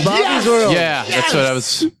 It is Bobby's Yes! World. Yeah, that's what I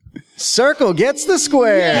was. Circle gets the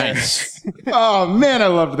square. Nice. Oh man, I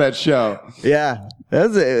loved that show. Yeah.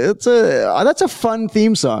 That's a fun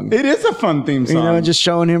theme song. It is a fun theme song. You know, just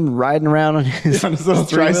showing him riding around on his little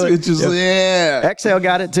tricycle. It's just, Exhale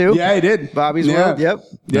got it too. Yeah, he did. Bobby's World. Yep.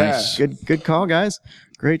 Yeah. Nice. Good call, guys.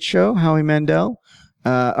 Great show. Howie Mandel.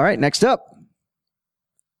 All right, next up.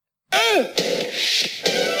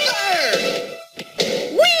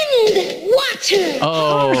 Water.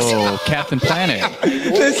 Oh, Captain Planet.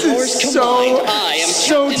 This is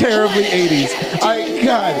so terribly 80s.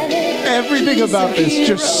 God, everything about this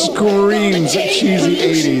just screams cheesy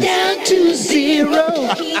 80s. Down to zero.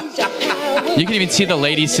 You can even see the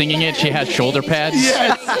lady singing it. She has shoulder pads.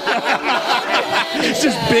 Yes. It's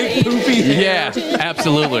just big poofy hair. Yeah,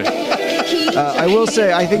 absolutely. I will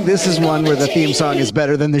say, I think this is one where the theme song is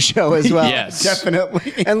better than the show as well. Yes.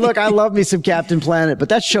 Definitely. And look, I love me some Captain Planet, but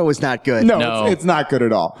that show is not good. No. It's not good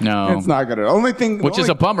at all. No. It's not good at all. Which is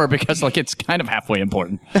a bummer because like it's kind of halfway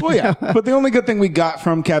important. Well, yeah. But the only good thing we got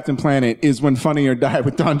from Captain Planet is when Funny or Die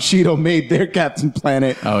with Don Cheadle made their Captain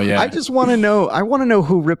Planet. Oh, yeah. I just want to know,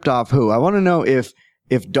 who ripped off who. I want to know if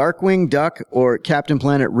Darkwing Duck or Captain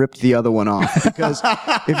Planet ripped the other one off. Because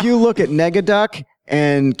if you look at Negaduck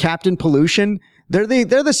and Captain Pollution, they're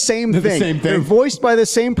the same thing. They're voiced by the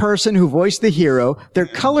same person who voiced the hero. Their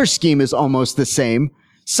color scheme is almost the same.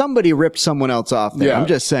 Somebody ripped someone else off there. Yeah. I'm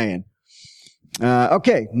just saying.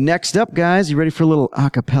 Okay, next up, guys. You ready for a little a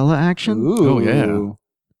cappella action? Ooh. Oh, yeah.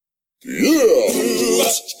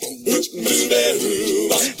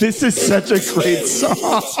 This is such a great song.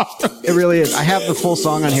 It really is. I have the full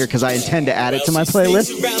song on here because I intend to add it to my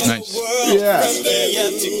playlist. Nice. Yeah.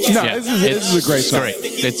 No, yeah, this is a great song. Great.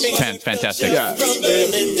 It's fantastic. Yeah.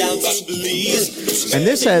 And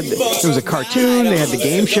this there was a cartoon. They had the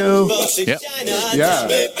game show. Yep. Yeah.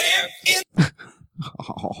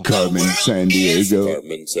 Carmen Sandiego.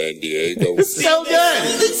 It's so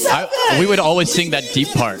good. We would always sing that deep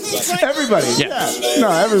part. Everybody. Yeah.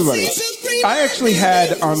 No, everybody. I actually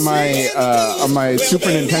had on my Super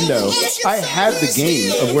Nintendo, I had the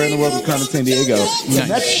game of Where in the World is Carmen Sandiego. Nice.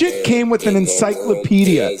 And that shit came with an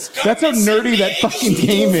encyclopedia. That's how nerdy that fucking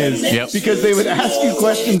game is. Yep. Because they would ask you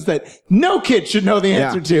questions that no kid should know the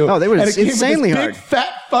answer to. Oh, they were insanely insanely hard. Big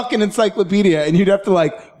fat fucking encyclopedia, and you'd have to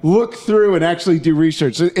like look through and actually do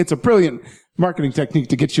research. It's a brilliant marketing technique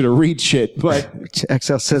to get you to read shit, but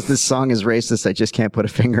XL says this song is racist. I just can't put a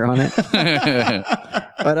finger on it.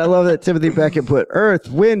 But I love that Timothy Beckett put Earth,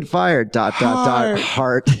 Wind, Fire, ...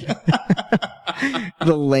 heart.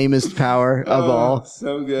 The lamest power of all.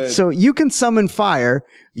 So good. So you can summon fire,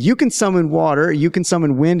 you can summon water, you can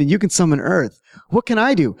summon wind, and you can summon earth. What can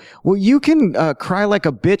I do? Well, you can cry like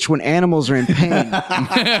a bitch when animals are in pain.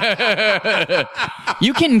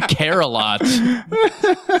 You can care a lot.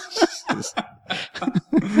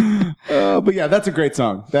 But yeah, that's a great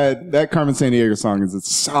song. That Carmen Sandiego song is a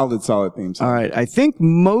solid theme song. All right. I think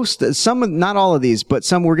not all of these, but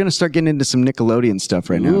some, we're going to start getting into some Nickelodeon stuff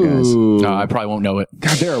right now, guys. No, I probably won't know it.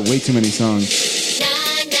 God, there are way too many songs.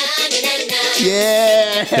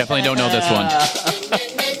 Yeah. Definitely don't know this one.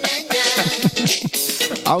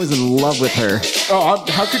 I was in love with her. Oh,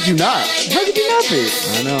 how could you not? How could you not be?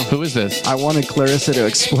 I know. Who is this? I wanted Clarissa to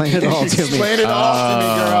explain it all to me. Explain it all to me,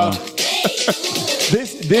 girl.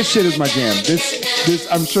 This shit is my jam. This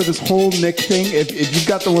I'm sure this whole Nick thing. If you've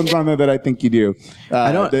got the ones on there that I think you do,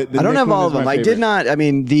 I don't have all of them. I did not. I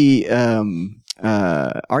mean, the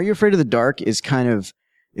Are You Afraid of the Dark is kind of.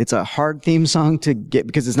 It's a hard theme song to get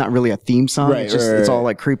because it's not really a theme song. Right, it's all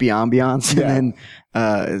like creepy ambiance and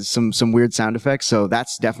then some weird sound effects. So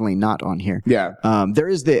that's definitely not on here. Yeah. There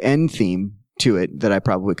is the end theme to it that I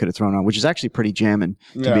probably could have thrown on, which is actually pretty jamming,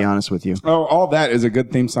 to be honest with you. Oh, all that is a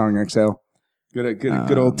good theme song, XL.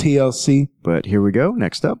 Good old TLC. But here we go.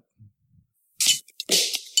 Next up.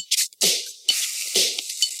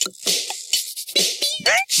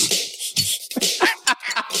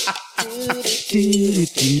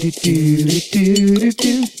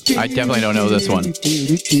 I definitely don't know this one.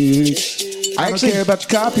 I don't care about your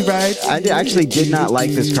copyright. I actually did not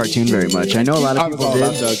like this cartoon very much. I know a lot of people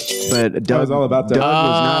did, but Doug, I was all about Doug. Doug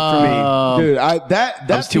was not for me. Dude, that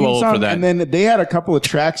was too old song, for that. And then they had a couple of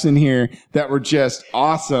tracks in here that were just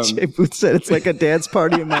awesome. Jay Booth said it's like a dance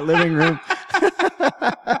party in my living room.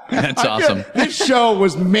 That's awesome. This show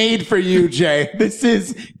was made for you, Jay. This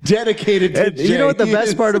is dedicated to Jay. You know what the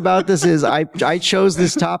best part about this is? I chose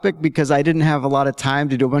this topic because I didn't have a lot of time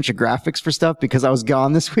to do a bunch of graphics for stuff because I was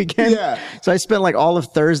gone this weekend. Yeah. So I spent like all of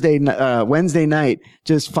Wednesday night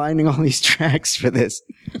just finding all these tracks for this.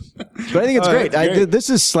 But I think it's great. This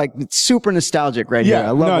is like super nostalgic right here. I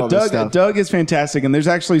love all this stuff. Doug is fantastic, and there's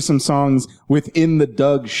actually some songs within the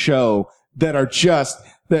Doug show that are just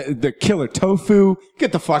The Killer Tofu.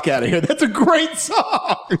 Get the fuck out of here. That's a great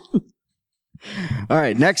song. All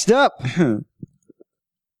right, next up. 1,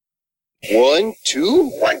 2,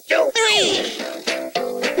 1, 2, 3.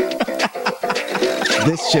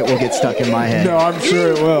 This shit will get stuck in my head. No, I'm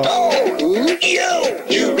sure it will. Oh, who?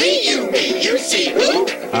 You see who?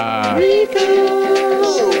 Me?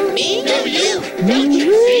 No, you. Don't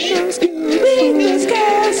you see?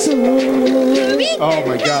 Oh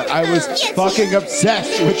my god, I was fucking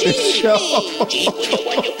obsessed with this show.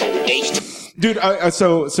 Dude,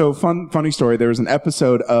 so funny story. There was an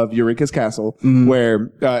episode of Eureka's Castle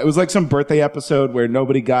where it was like some birthday episode where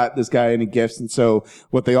nobody got this guy any gifts, and so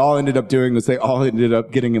what they all ended up doing was they all ended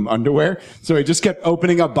up getting him underwear. So he just kept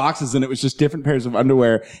opening up boxes, and it was just different pairs of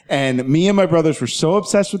underwear. And me and my brothers were so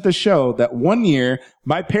obsessed with this show that one year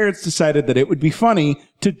my parents decided that it would be funny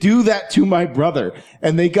to do that to my brother.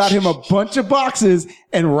 And they got him a bunch of boxes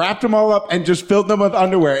and wrapped them all up and just filled them with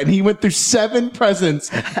underwear. And he went through 7 presents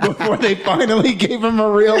before they finally gave him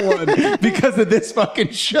a real one because of this fucking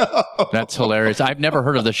show. That's hilarious. I've never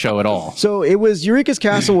heard of the show at all. So it was Eureka's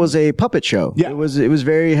Castle was a puppet show. Yeah. It was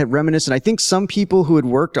very reminiscent. I think some people who had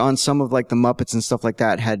worked on some of like the Muppets and stuff like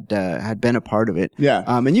that had been a part of it. Yeah.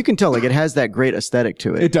 And you can tell like it has that great aesthetic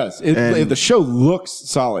to it. It does. The show looks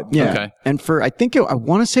solid. Yeah. Okay. And I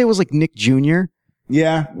want to say it was like Nick Jr.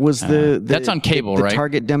 Yeah. was the that's on cable, the right?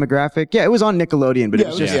 target demographic. Yeah, it was on Nickelodeon, but it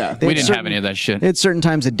was just yeah. they We had didn't have any of that shit. They had certain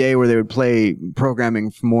times a day where they would play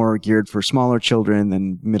programming more geared for smaller children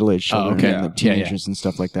than middle-aged children okay. and like Yeah, teenagers and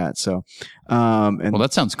stuff like that. So, and Well,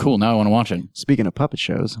 that sounds cool. Now I want to watch it. speaking of puppet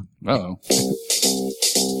shows, Oh,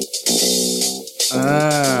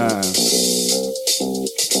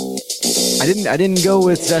 I didn't go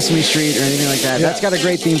with Sesame Street or anything like that. Yeah. That's got a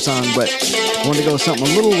great theme song, but I wanted to go with something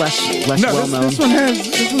a little less No, well known. this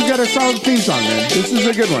one's got a solid theme song, man. This is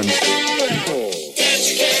a good one.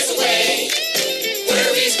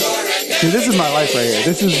 Dude, this is my life right here.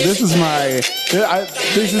 This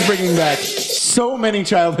is bringing back so many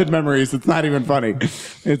childhood memories. It's not even funny.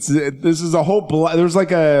 This is a whole there was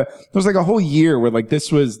like a whole year where like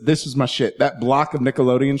this was my shit. That block of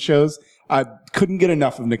Nickelodeon shows. I couldn't get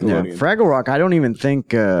enough of Yeah, Nickelodeon. Fraggle Rock. I don't even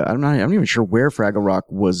think I'm not even sure where Fraggle Rock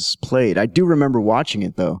was played. I do remember watching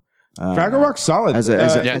it though. Fraggle Rock's solid. As it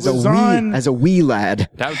was on. a wee lad.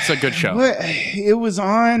 that's a good show. It was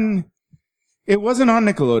on. It wasn't on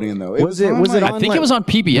Nickelodeon though. Was it on on I think it was on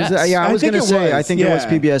PBS. I was going to say. I think it was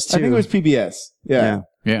PBS too. I think it was PBS. Yeah.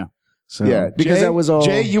 Yeah. So, Yeah, because Jay, that was all.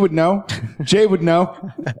 Jay, you would know. Jay would know.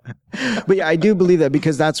 But yeah, I do believe that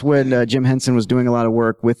because that's when Jim Henson was doing a lot of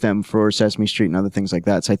work with them for Sesame Street and other things like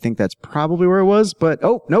that. So I think that's probably where it was. But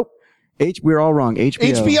nope, we're all wrong.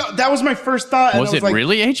 HBO. That was my first thought. and Was I it like,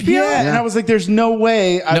 really HBO? Yeah, and I was like, "There's no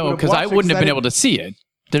way." No, because I wouldn't have been able to see it.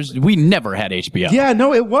 We never had HBO. Yeah,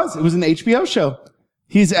 no, it was. It was an HBO show.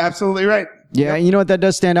 He's absolutely right. Yeah, you know what? That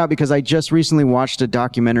does stand out because I just recently watched a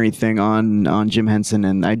documentary thing on Jim Henson,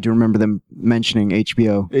 and I do remember them mentioning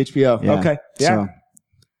HBO. HBO. Yeah. Okay. Yeah. So,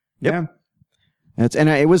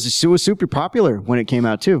 Yeah. it was super popular when it came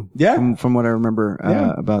out too. Yeah. From what I remember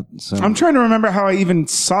about. So I'm trying to remember how I even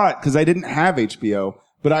saw it because I didn't have HBO,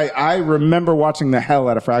 but I remember watching the hell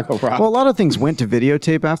out of Fraggle Rock. well, a lot of things went to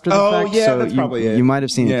videotape after the Oh, fact. yeah, so that's probably it. You might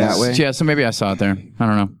have seen it Yes. that way. Yeah, so maybe I saw it there. I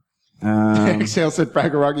don't know. Exhale said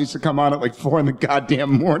Fraggle Rock used to come on at like 4 in the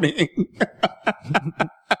goddamn morning.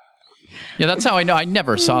 Yeah, that's how I know. I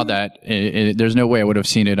never saw that. There's no way I would have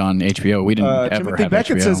seen it on HBO. We didn't ever Timothy have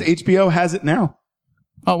Beckett HBO. says HBO has it now.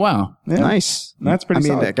 Oh, wow. Yeah. Nice. That's pretty I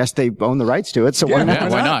mean, solid. I guess they own the rights to it, so why Yeah, not? Yeah,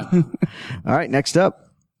 why not? All right, next up.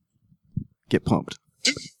 Get pumped.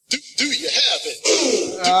 Do you have it?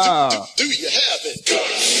 Do you have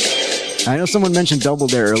it? I know someone mentioned Double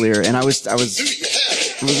Dare earlier, and I was Do you have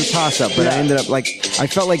it? it was a toss up, but I ended up I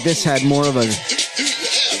felt like this had more of a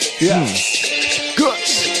Do you have it?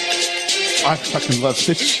 guts. I fucking love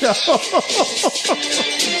this show.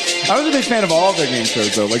 I was a big fan of all their game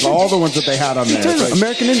shows, though. Like all the ones that they had on there. It's like-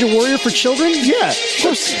 American Ninja Warrior for children? yeah,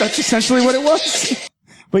 that's essentially what it was.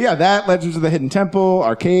 But yeah, that Legends of the Hidden Temple,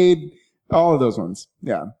 Arcade, all of those ones.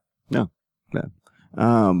 Yeah. No.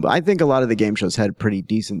 But I think a lot of the game shows had pretty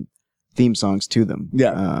decent theme songs to them.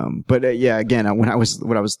 Yeah. But yeah, again, when I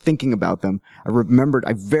was thinking about them,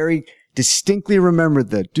 I very distinctly remembered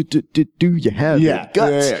the do you have Yeah. it?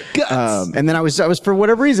 Guts. Yeah. Guts. And then I was for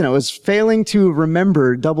whatever reason I was failing to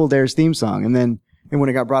remember Double Dare's theme song, and when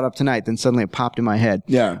it got brought up tonight, then suddenly it popped in my head.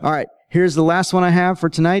 Yeah. All right. Here's the last one I have for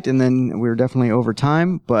tonight, and then we're definitely over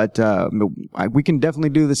time, but we can definitely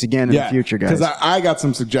do this again in the future, guys. Because I got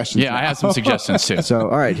some suggestions. Yeah, I have some suggestions too. So,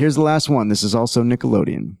 all right, here's the last one. This is also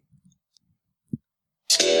Nickelodeon.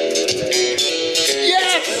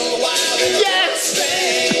 Yes!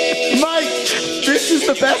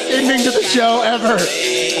 the best ending to the show ever.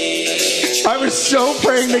 I was so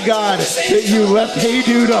praying to God that you left Hey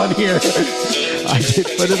Dude on here. I did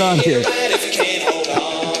put it on here.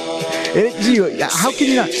 How can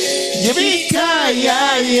you not? Yippee-ki-yay,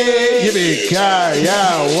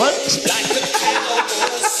 yippee-ki-yay, what?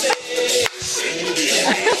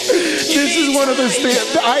 This is one of those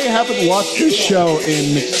things. I haven't watched this show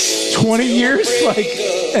in 20 years,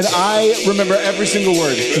 and I remember every single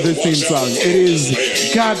word of this theme song. It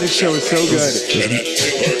is, God, this show is so good.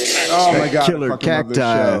 Oh my God. Killer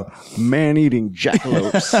cacti, man-eating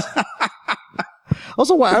jackalopes.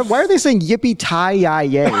 Also, why are they saying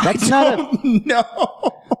yippee-ki-yay? That's not a... No.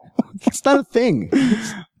 It's not a thing.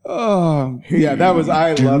 Oh, yeah, I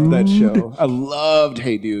loved that show. I loved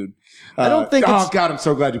Hey Dude. I don't think oh God, I'm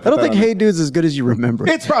so glad you put I don't that think on Hey Dude's as good as you remember.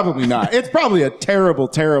 It's probably not. It's probably a terrible,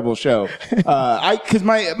 terrible show. Because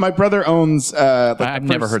my brother owns. I've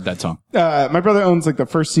never heard that song. My brother owns the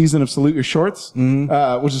first season of Salute Your Shorts,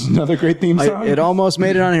 which is another great theme song. It almost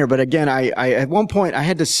made it on here, but again, I at one point I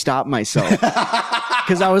had to stop myself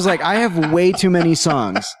because I was like, I have way too many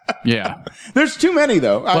songs. Yeah, there's too many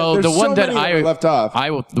though. Well, the one that I left off,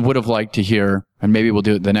 I would have liked to hear, and maybe we'll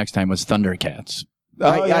do it the next time, was Thundercats.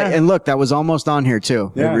 And look, that was almost on here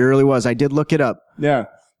too. Yeah. It really was. I did look it up. Yeah.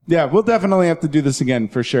 We'll definitely have to do this again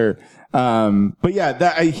for sure. But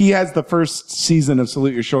yeah, he has the first season of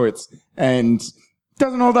Salute Your Shorts and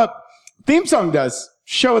doesn't hold up. Theme song does.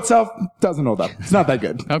 Show itself doesn't hold up. It's not that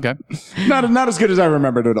good. Okay. Not as good as I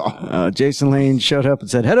remembered at all. Jason Lane showed up and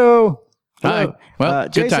said, "Hello." Hi. Well,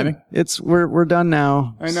 good Jason, timing. We're done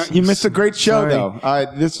now. I know you missed a great show Sorry. though.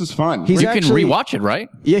 This was fun. You can rewatch it, right?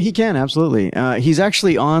 Yeah, he can absolutely. He's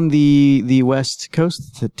actually on the West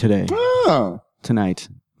Coast today. Tonight,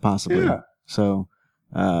 possibly. Yeah. So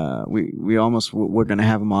we almost were going to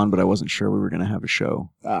have him on, but I wasn't sure we were going to have a show.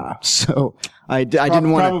 So I didn't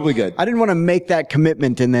want probably good. I didn't want to make that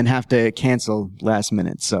commitment and then have to cancel last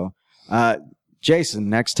minute. So Jason,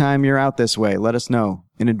 next time you're out this way, let us know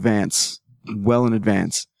in advance. Well in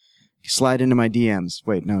advance. Slide into my DMs.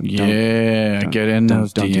 Wait, no. Get in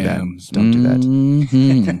those DMs. Don't do that.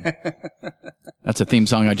 Mm-hmm. That's a theme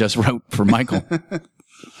song I just wrote for Michael.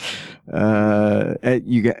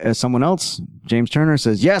 You get someone else. James Turner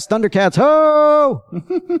says, "Yes, Thundercats, ho!" I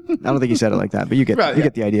don't think he said it like that, but you get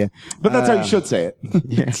get the idea. But that's how you should say it.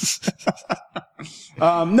 Yes.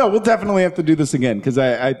 No, we'll definitely have to do this again because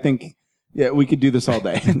I think we could do this all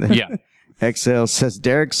day. Yeah. Exhale says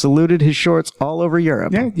Derek saluted his shorts all over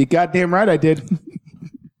Europe. Yeah, you goddamn right I did.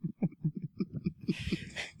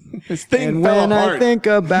 This thing And fell when apart. I think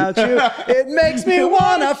about you, it makes me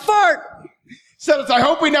wanna fart. So I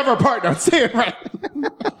hope we never part. Don't say it right.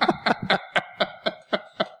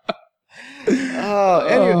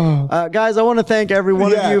 Anyway, guys, I want to thank every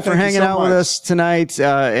one of you for thank you hanging so out with much. us tonight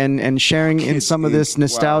and sharing in some of this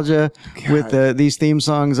nostalgia with these theme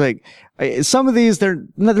songs. Like some of these, they're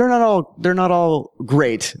not all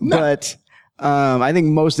great, but I think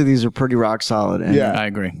most of these are pretty rock solid. And, Yeah. I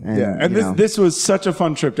agree. And you know. this was such a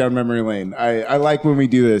fun trip down memory lane. I like when we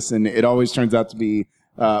do this, and it always turns out to be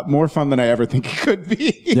more fun than I ever think it could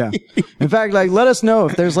be. Yeah. In fact, let us know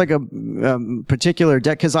if there's a particular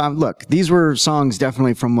deck. Cause look, these were songs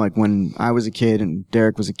definitely from when I was a kid and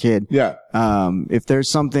Derek was a kid. Yeah. If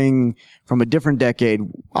there's something from a different decade,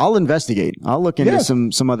 I'll investigate. I'll look into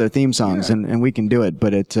some other theme songs and we can do it.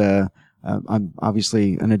 But I'm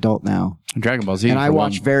obviously an adult now. Dragon Ball Z. And I for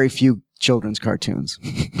watch one. very few children's cartoons.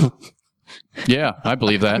 Yeah, I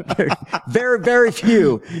believe that. Very, very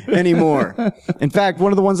few anymore. In fact,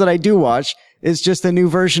 one of the ones that I do watch is just a new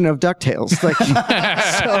version of DuckTales. So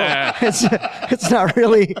it's not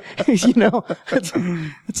really,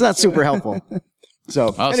 it's not super helpful. So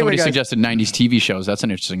anyway, somebody guys. suggested 90s TV shows. That's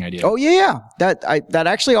an interesting idea. Oh yeah. That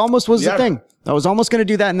actually almost was the thing. I was almost going to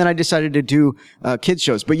do that, and then I decided to do kids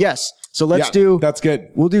shows. But yes, so let's do. That's good.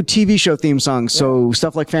 We'll do TV show theme songs. So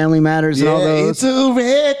stuff like Family Matters and all those. It's a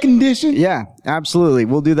rare condition. Yeah, absolutely.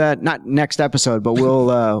 We'll do that. Not next episode, but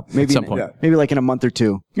we'll maybe some point. maybe in a month or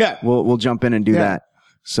two. Yeah. We'll jump in and do that.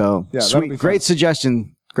 So that'll be sweet, fun. great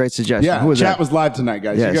suggestion. Great suggestion. Yeah, Who was chat that? was live tonight,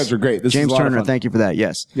 guys. Yes. You guys were great. This James was a lot of Turner, fun. thank you for that.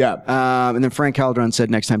 Yes. Yeah. And then Frank Calderon said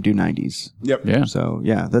next time do 90s. Yep. Yeah. So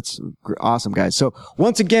yeah, that's awesome, guys. So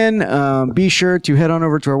once again, be sure to head on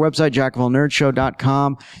over to our website,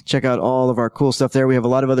 jackofallnerdshow.com. Check out all of our cool stuff there. We have a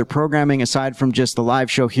lot of other programming aside from just the live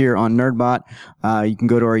show here on NerdBot. You can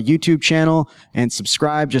go to our YouTube channel and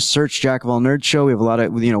subscribe. Just search Jack of All Nerds Show. We have a lot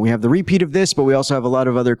of, we have the repeat of this, but we also have a lot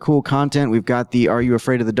of other cool content. We've got the Are You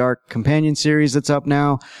Afraid of the Dark companion series that's up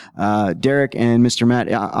now. Derek and Mr. Matt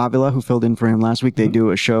Avila, who filled in for him last week, they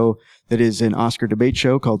do a show that is an Oscar debate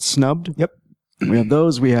show called Snubbed. Yep. We have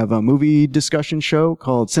those. We have a movie discussion show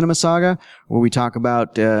called Cinema Saga, where we talk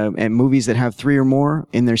about and movies that have 3 or more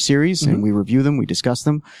in their series, and we review them, we discuss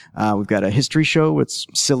them. We've got a history show. It's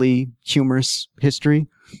silly, humorous history.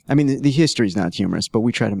 I mean, the history's not humorous, but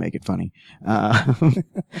we try to make it funny.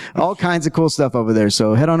 All kinds of cool stuff over there.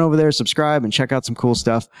 So head on over there, subscribe, and check out some cool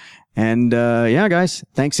stuff. And yeah, guys,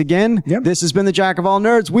 thanks again. Yep. This has been the Jack of All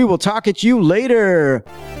Nerds. We will talk at you later.